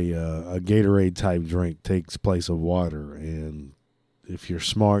Gatorade type drink takes place of water, and if you're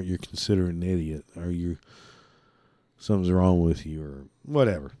smart, you're considered an idiot, or something's wrong with you, or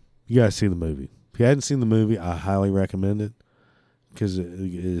whatever. You gotta see the movie. If you hadn't seen the movie, I highly recommend it because it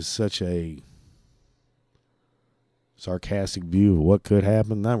is such a sarcastic view of what could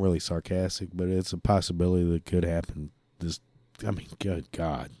happen. Not really sarcastic, but it's a possibility that could happen. Good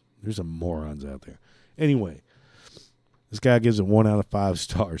God, there's some morons out there. Anyway. This guy gives it 1 out of 5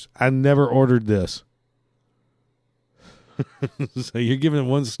 stars. I never ordered this. So you're giving it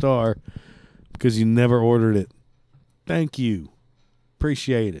 1 star because you never ordered it. Thank you.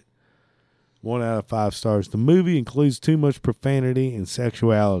 Appreciate it. 1 out of 5 stars. The movie includes too much profanity and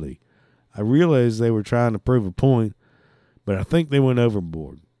sexuality. I realized they were trying to prove a point, but I think they went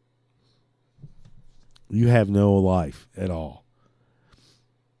overboard. You have no life at all.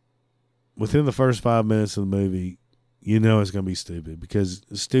 Within the first 5 minutes of the movie, you know it's going to be stupid because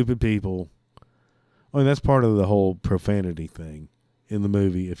stupid people, that's part of the whole profanity thing in the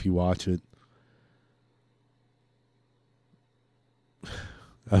movie if you watch it.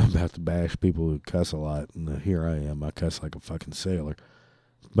 I'm about to bash people who cuss a lot, and here I am. I cuss like a fucking sailor.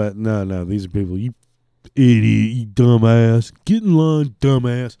 But no, these are people, you idiot, you dumbass. Get in line,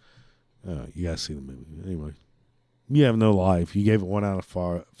 dumbass. You got to see the movie. Anyway, you have no life. You gave it 1 out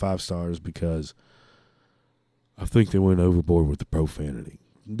of 5 stars because I think they went overboard with the profanity.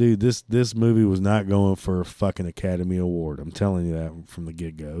 Dude, this movie was not going for a fucking Academy Award. I'm telling you that from the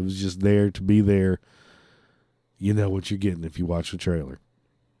get-go. It was just there to be there. You know what you're getting if you watch the trailer.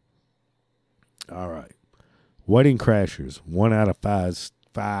 All right. Wedding Crashers, 1 out of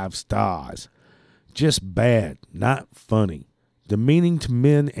 5 stars. Just bad, not funny. Demeaning to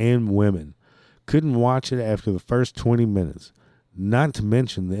men and women. Couldn't watch it after the first 20 minutes. Not to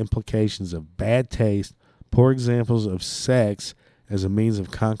mention the implications of bad taste, poor examples of sex as a means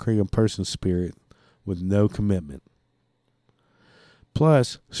of conquering a person's spirit with no commitment.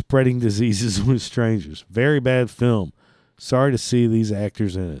 Plus, spreading diseases with strangers. Very bad film. Sorry to see these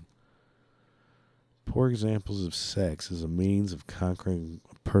actors in it. Poor examples of sex as a means of conquering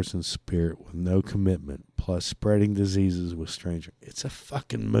a person's spirit with no commitment. Plus, spreading diseases with strangers. It's a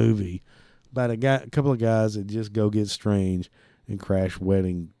fucking movie about a couple of guys that just go get strange and crash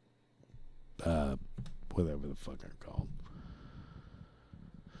wedding, whatever the fuck they're called.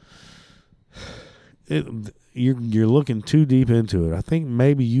 You're looking too deep into it. I think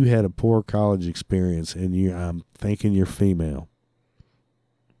maybe you had a poor college experience, and I'm thinking you're female.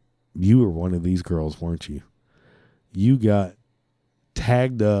 You were one of these girls, weren't you? You got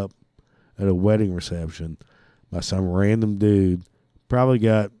tagged up at a wedding reception by some random dude. Probably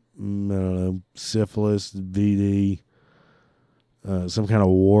got, I don't know, syphilis, VD, some kind of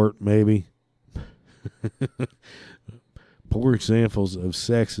wart, maybe. Poor examples of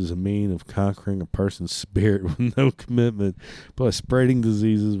sex as a mean of conquering a person's spirit with no commitment, plus spreading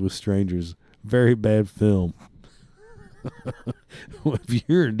diseases with strangers. Very bad film. Well, if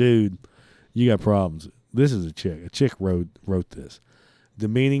you're a dude, you got problems. This is a chick. A chick wrote this.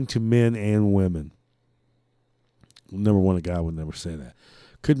 demeaning to men and women. Number one, a guy would never say that.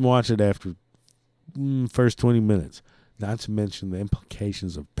 Couldn't watch it after first 20 minutes. Not to mention the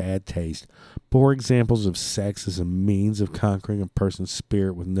implications of bad taste. Poor examples of sex as a means of conquering a person's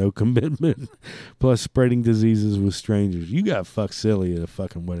spirit with no commitment, plus spreading diseases with strangers. You got fucked silly at a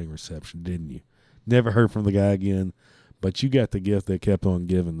fucking wedding reception, didn't you? Never heard from the guy again, but you got the gift that kept on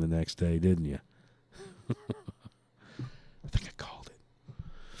giving the next day, didn't you? I think I called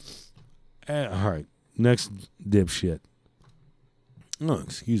it. All right, next dipshit. Oh,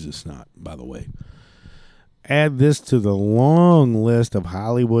 excuse the snot, by the way. Add this to the long list of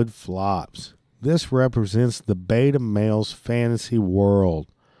Hollywood flops. This represents the beta male's fantasy world.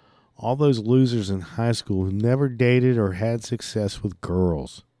 All those losers in high school who never dated or had success with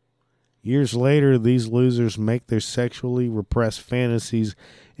girls. Years later, these losers make their sexually repressed fantasies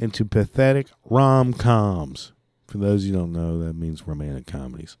into pathetic rom-coms. For those you don't know, that means romantic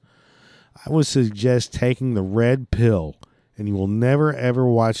comedies. I would suggest taking the red pill, and you will never ever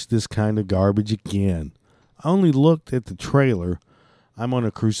watch this kind of garbage again. I only looked at the trailer. I'm on a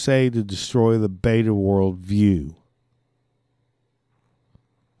crusade to destroy the beta world view.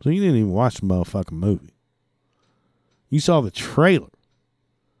 So you didn't even watch the motherfucking movie. You saw the trailer.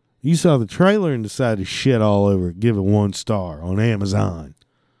 You saw the trailer and decided to shit all over it. Give it 1 star on Amazon.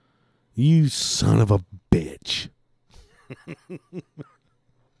 You son of a bitch.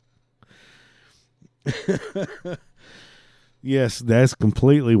 Yes, that's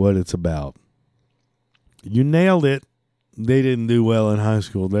completely what it's about. You nailed it. They didn't do well in high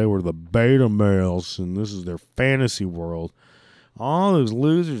school. They were the beta males, and this is their fantasy world. All those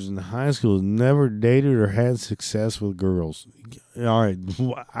losers in high school never dated or had success with girls. All right,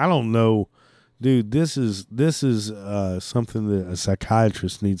 I don't know, dude. This is something that a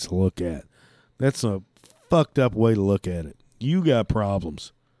psychiatrist needs to look at. That's a fucked up way to look at it. You got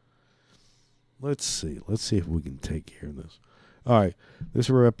problems. Let's see. Let's see if we can take care of this. All right, this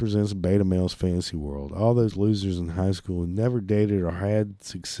represents beta male's fantasy world. All those losers in high school who never dated or had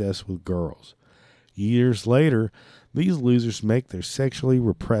success with girls. Years later, these losers make their sexually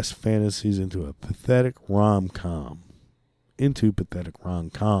repressed fantasies into pathetic rom-coms.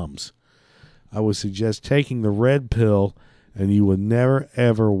 I would suggest taking the red pill, and you would never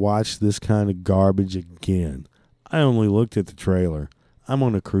ever watch this kind of garbage again. I only looked at the trailer. I'm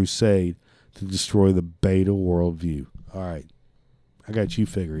on a crusade to destroy the beta worldview. All right. I got you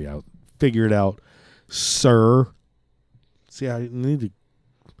figure it out, sir. See, I need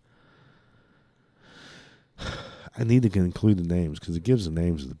to include the names because it gives the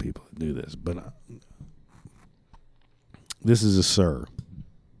names of the people that do this. But this is a sir.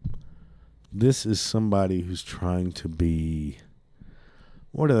 This is somebody who's trying to be,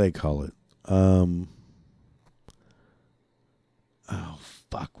 what do they call it?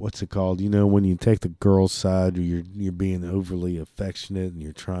 What's it called? You know, when you take the girl's side, or you're being overly affectionate, and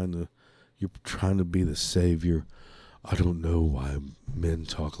you're trying to be the savior. I don't know why men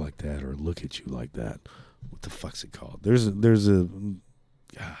talk like that or look at you like that. What the fuck's it called? There's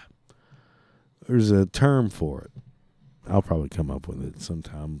a term for it. I'll probably come up with it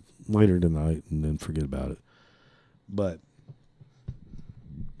sometime later tonight and then forget about it. But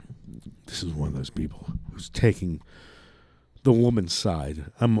this is one of those people who's taking the woman's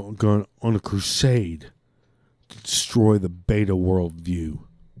side. I'm going on a crusade to destroy the beta worldview.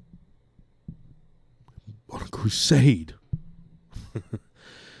 On a crusade.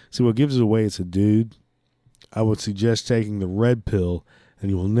 See, what gives it away, it's a dude. I would suggest taking the red pill, and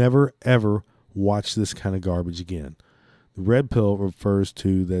you will never, ever watch this kind of garbage again. The red pill refers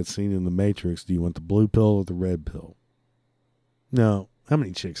to that scene in The Matrix. Do you want the blue pill or the red pill? No. How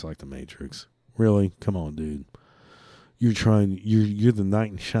many chicks like The Matrix? Really? Come on, dude. You're the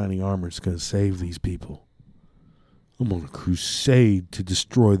knight in shining armor that's going to save these people. I'm on a crusade to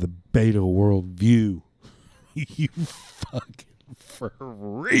destroy the beta worldview. You fucking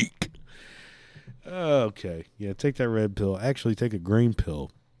freak. Okay. Yeah, take that red pill. Actually, take a green pill.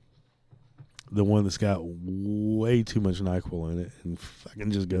 The one that's got way too much NyQuil in it, and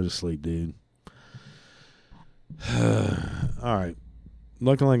fucking just go to sleep, dude. All right.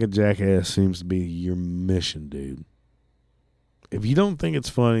 Looking like a jackass seems to be your mission, dude. If you don't think it's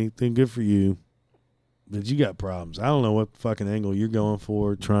funny, then good for you. But you got problems. I don't know what fucking angle you're going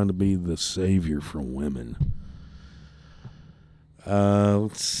for, trying to be the savior for women.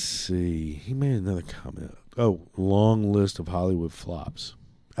 Let's see. He made another comment. Oh, long list of Hollywood flops.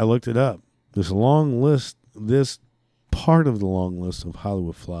 I looked it up. This part of the long list of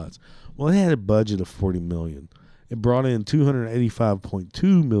Hollywood flops. Well, it had a budget of $40 million. It brought in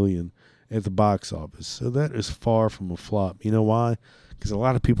 $285.2 million at the box office. So that is far from a flop. You know why? Because a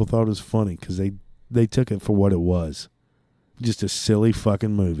lot of people thought it was funny because they took it for what it was. Just a silly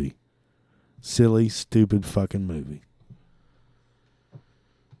fucking movie. Silly, stupid fucking movie.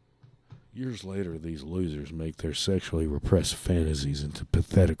 Years later, these losers make their sexually repressed fantasies into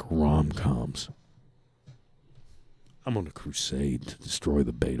pathetic rom-coms. I'm on a crusade to destroy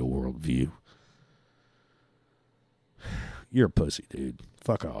the beta worldview. You're a pussy, dude.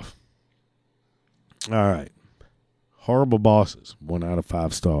 Fuck off. All right. Horrible Bosses, 1 out of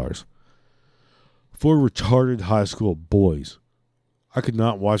 5 stars. For retarded high school boys, I could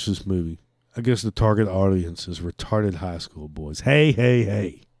not watch this movie. I guess the target audience is retarded high school boys. Hey, hey,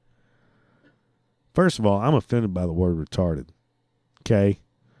 hey. First of all, I'm offended by the word retarded. Okay?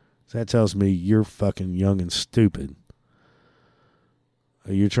 So that tells me you're fucking young and stupid.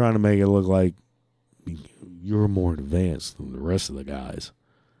 You're trying to make it look like you're more advanced than the rest of the guys.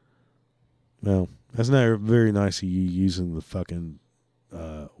 No, that's not very nice of you using the fucking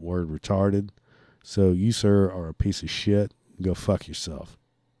word retarded. So you, sir, are a piece of shit. Go fuck yourself.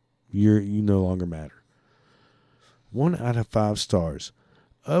 You no longer matter. 1 out of 5 stars.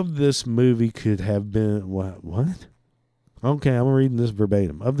 Of this movie could have been what? Okay, I'm reading this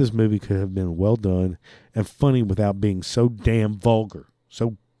verbatim. Of this movie could have been well done and funny without being so damn vulgar.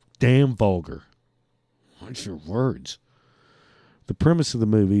 So damn vulgar. What's your words? The premise of the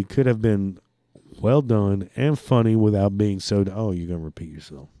movie could have been well done and funny without being so... Oh, you're going to repeat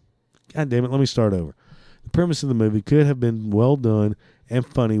yourself. God damn it, let me start over. The premise of the movie could have been well done and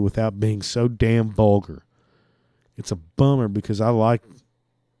funny without being so damn vulgar. It's a bummer because I like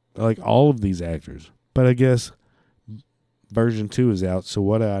all of these actors. But I guess version 2 is out, so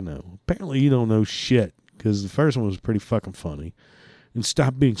what do I know? Apparently you don't know shit because the first one was pretty fucking funny. And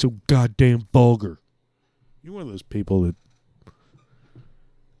stop being so goddamn vulgar. You're one of those people that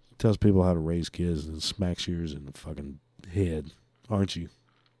tells people how to raise kids and smacks yours in the fucking head, aren't you?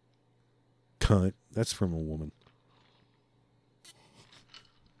 Cunt. That's from a woman.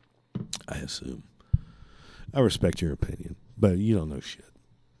 I assume. I respect your opinion, but you don't know shit.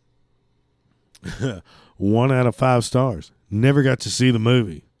 1 out of 5 stars. Never got to see the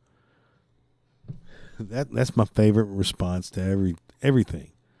movie. That's my favorite response to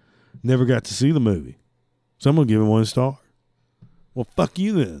everything. Never got to see the movie. So I'm going to give it 1 star. Well, fuck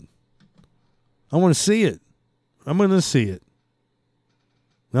you then. I want to see it. I'm going to see it.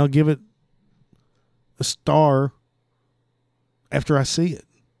 And I'll give it a star after I see it.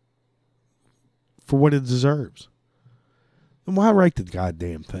 For what it deserves. Then why write the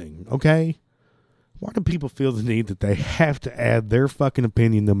goddamn thing, okay? Why do people feel the need that they have to add their fucking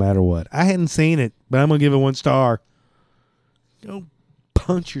opinion no matter what? I hadn't seen it, but I'm going to give it 1 star. Go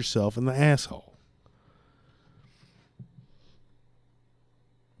punch yourself in the asshole.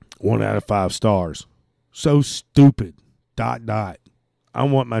 1 out of 5 stars. So stupid. ... I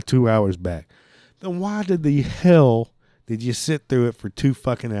want my 2 hours back. Then why did the hell did you sit through it for 2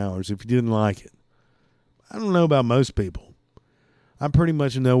 fucking hours if you didn't like it? I don't know about most people. I pretty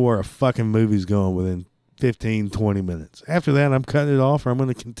much know where a fucking movie's going within 15, 20 minutes. After that, I'm cutting it off or I'm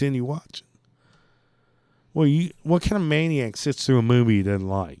going to continue watching. Well, what kind of maniac sits through a movie he doesn't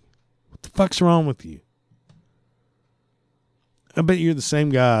like? What the fuck's wrong with you? I bet you're the same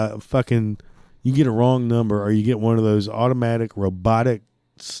guy, fucking, you get a wrong number or you get one of those automatic, robotic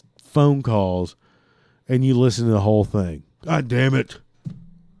phone calls and you listen to the whole thing. God damn it.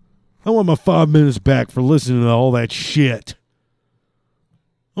 I want my 5 minutes back for listening to all that shit.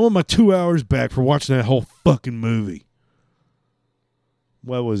 I want my 2 hours back for watching that whole fucking movie.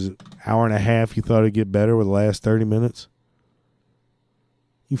 What was it, hour and a half? You thought it'd get better with the last 30 minutes?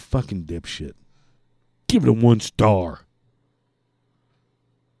 You fucking dipshit. Give it a 1 star.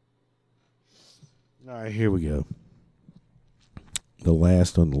 All right, here we go. The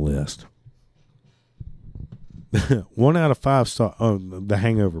last on the list. 1 out of 5 stars. Oh, The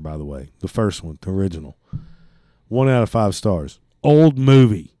Hangover, by the way. The first one, the original. 1 out of 5 stars. Old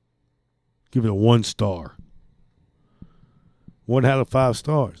movie. Give it a 1 star. 1 out of 5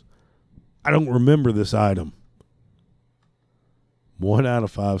 stars. I don't remember this item. 1 out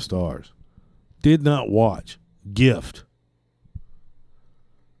of 5 stars. Did not watch. Gift.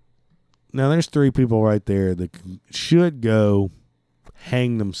 Now, there's 3 people right there that should go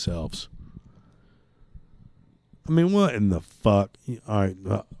hang themselves. I mean, what in the fuck? All right,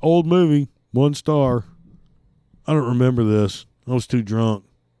 old movie, 1 star. I don't remember this. I was too drunk.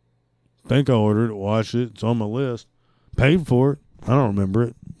 Think I ordered it, watched it. It's on my list. Paid for it. I don't remember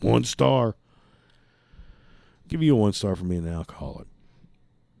it. 1 star. Give you a 1 star for being an alcoholic.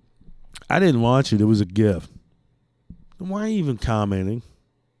 I didn't watch it. It was a gift. Then why are you even commenting?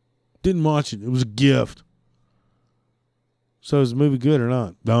 Didn't watch it. It was a gift. So is the movie good or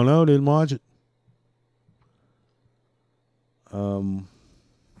not? Don't know. Didn't watch it.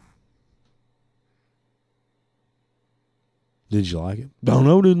 Did you like it? Don't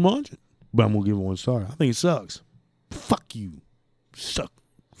know. Didn't watch it. But I'm going to give it 1 star. I think it sucks. Fuck you. Suck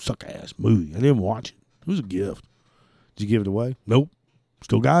ass movie. I didn't watch it. It was a gift. Did you give it away? Nope.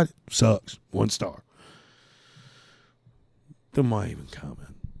 Still got it. Sucks. 1 star. Don't mind even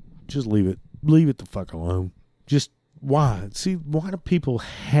comment. Just leave it. Leave it the fuck alone. Just why? See, why do people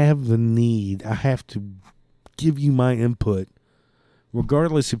have the need? I have to give you my input,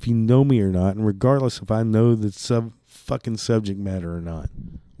 regardless if you know me or not, and regardless if I know the fucking subject matter or not.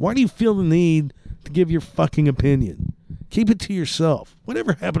 Why do you feel the need to give your fucking opinion? Keep it to yourself.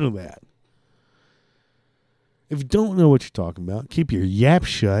 Whatever happened to that? If you don't know what you're talking about, keep your yap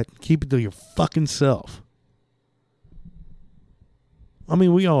shut. Keep it to your fucking self. I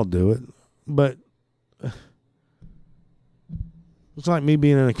mean, we all do it, but it's like me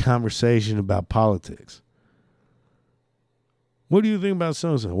being in a conversation about politics. What do you think about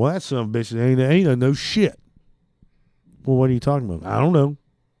so-and-so? Well, that son of a bitch ain't no shit. Well, what are you talking about? I don't know.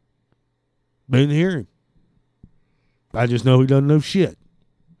 Didn't hear him. I just know he doesn't know shit.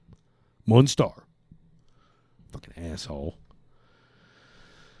 1 star. Fucking asshole.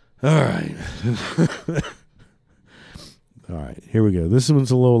 All right. All right, here we go. This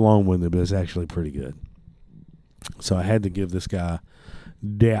one's a little long-winded, but it's actually pretty good. So I had to give this guy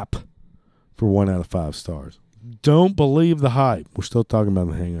DAP for 1 out of 5 stars. Don't believe the hype. We're still talking about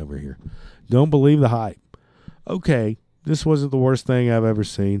The Hangover here. Don't believe the hype. Okay, this wasn't the worst thing I've ever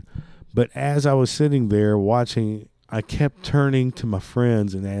seen, but as I was sitting there watching, I kept turning to my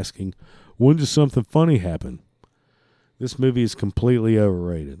friends and asking, when does something funny happen? This movie is completely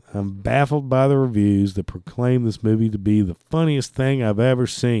overrated. I'm baffled by the reviews that proclaim this movie to be the funniest thing I've ever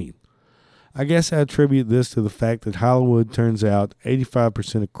seen. I guess I attribute this to the fact that Hollywood turns out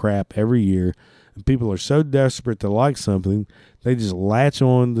 85% of crap every year, and people are so desperate to like something, they just latch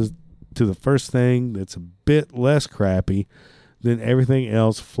on to the first thing that's a bit less crappy than everything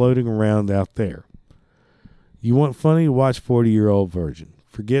else floating around out there. You want funny? Watch 40-Year-Old Virgin.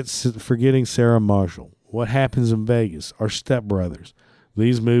 Forgetting Sarah Marshall. What Happens in Vegas, or Step Brothers.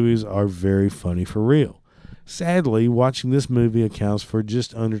 These movies are very funny for real. Sadly, watching this movie accounts for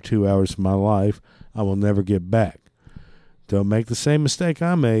just under 2 hours of my life I will never get back. Don't make the same mistake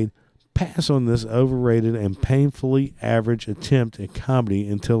I made. Pass on this overrated and painfully average attempt at comedy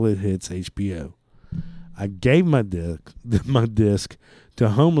until it hits HBO. I gave my disc to a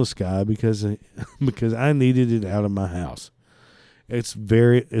homeless guy because I needed it out of my house. It's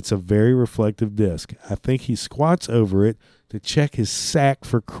a very reflective disc. I think he squats over it to check his sack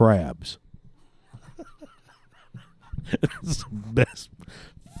for crabs. It's the best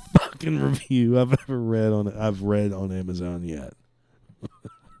fucking review I've read on Amazon yet.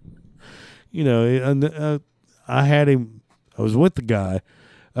 You know, I had him. I was with the guy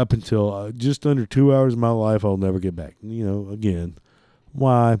up until just under 2 hours of my life I'll never get back. You know, again,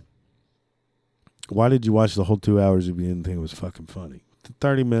 why? Why did you watch the whole 2 hours if you didn't think it was fucking funny?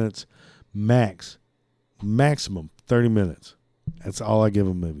 30 minutes maximum 30 minutes. That's all I give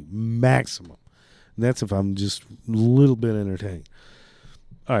a movie, maximum. And that's if I'm just a little bit entertained.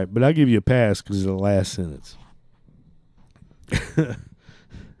 All right, but I'll give you a pass because of the last sentence.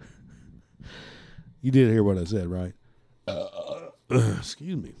 You did hear what I said, right?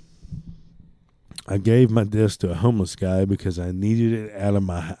 Excuse me. I gave my disc to a homeless guy because I needed it out of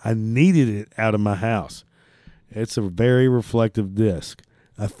my house. It's a very reflective disc.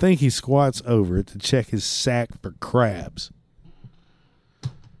 I think he squats over it to check his sack for crabs.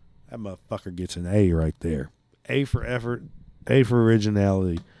 That motherfucker gets an A right there. A for effort, A for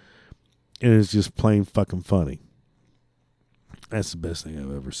originality, and it's just plain fucking funny. That's the best thing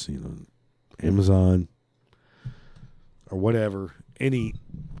I've ever seen on Amazon or whatever.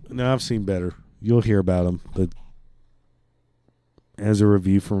 Now I've seen better. You'll hear about them, but as a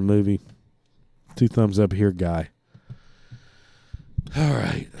review for a movie, 2 thumbs up here, guy. All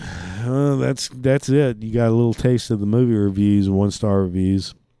right, that's it. You got a little taste of the movie reviews, 1-star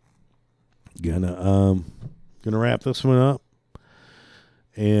reviews. Gonna wrap this one up,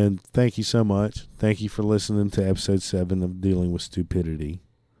 and thank you so much. Thank you for listening to episode 7 of Dealing with Stupidity,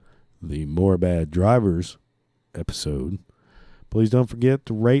 the More Bad Drivers episode. Please don't forget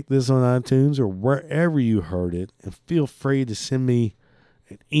to rate this on iTunes or wherever you heard it, and feel free to send me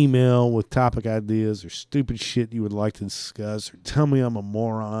an email with topic ideas or stupid shit you would like to discuss, or tell me I'm a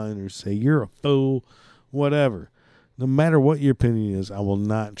moron, or say you're a fool, whatever. No matter what your opinion is, I will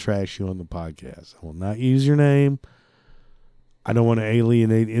not trash you on the podcast. I will not use your name. I don't want to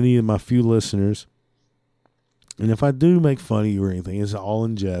alienate any of my few listeners. And if I do make fun of you or anything, it's all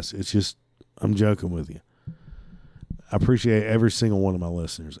in jest. It's just, I'm joking with you. I appreciate every single one of my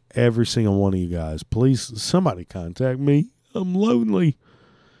listeners. Every single one of you guys. Please, somebody contact me. I'm lonely.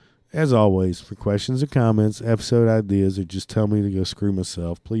 As always, for questions or comments, episode ideas, or just tell me to go screw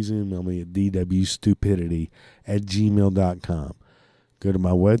myself, please email me at dwstupidity@gmail.com. Go to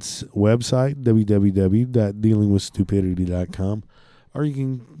my website, www.dealingwithstupidity.com, or you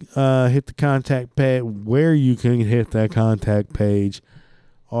can hit the contact page where you can hit that contact page,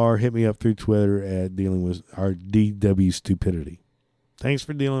 or hit me up through Twitter at DWStupidity. Thanks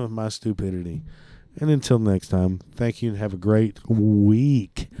for dealing with my stupidity. And until next time, thank you and have a great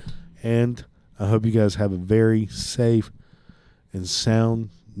week. And I hope you guys have a very safe and sound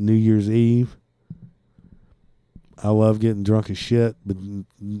New Year's Eve. I love getting drunk as shit, but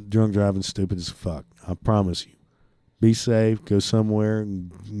drunk driving stupid as fuck. I promise you. Be safe. Go somewhere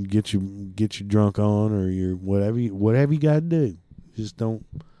and get your drunk on, or your whatever you got to do. Just don't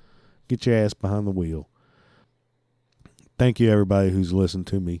get your ass behind the wheel. Thank you, everybody who's listened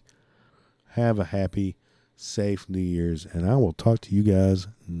to me. Have a happy, safe New Year's, and I will talk to you guys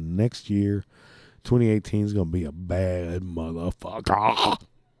next year. 2018 is going to be a bad motherfucker.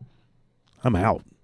 I'm out.